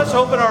 But let's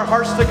open our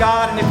hearts to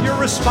God. And if you're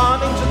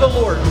responding to the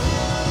Lord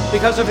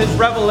because of His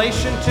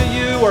revelation to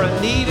you or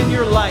a need in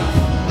your life,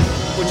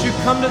 would you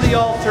come to the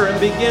altar and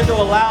begin to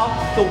allow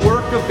the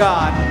work of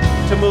God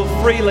to move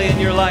freely in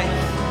your life?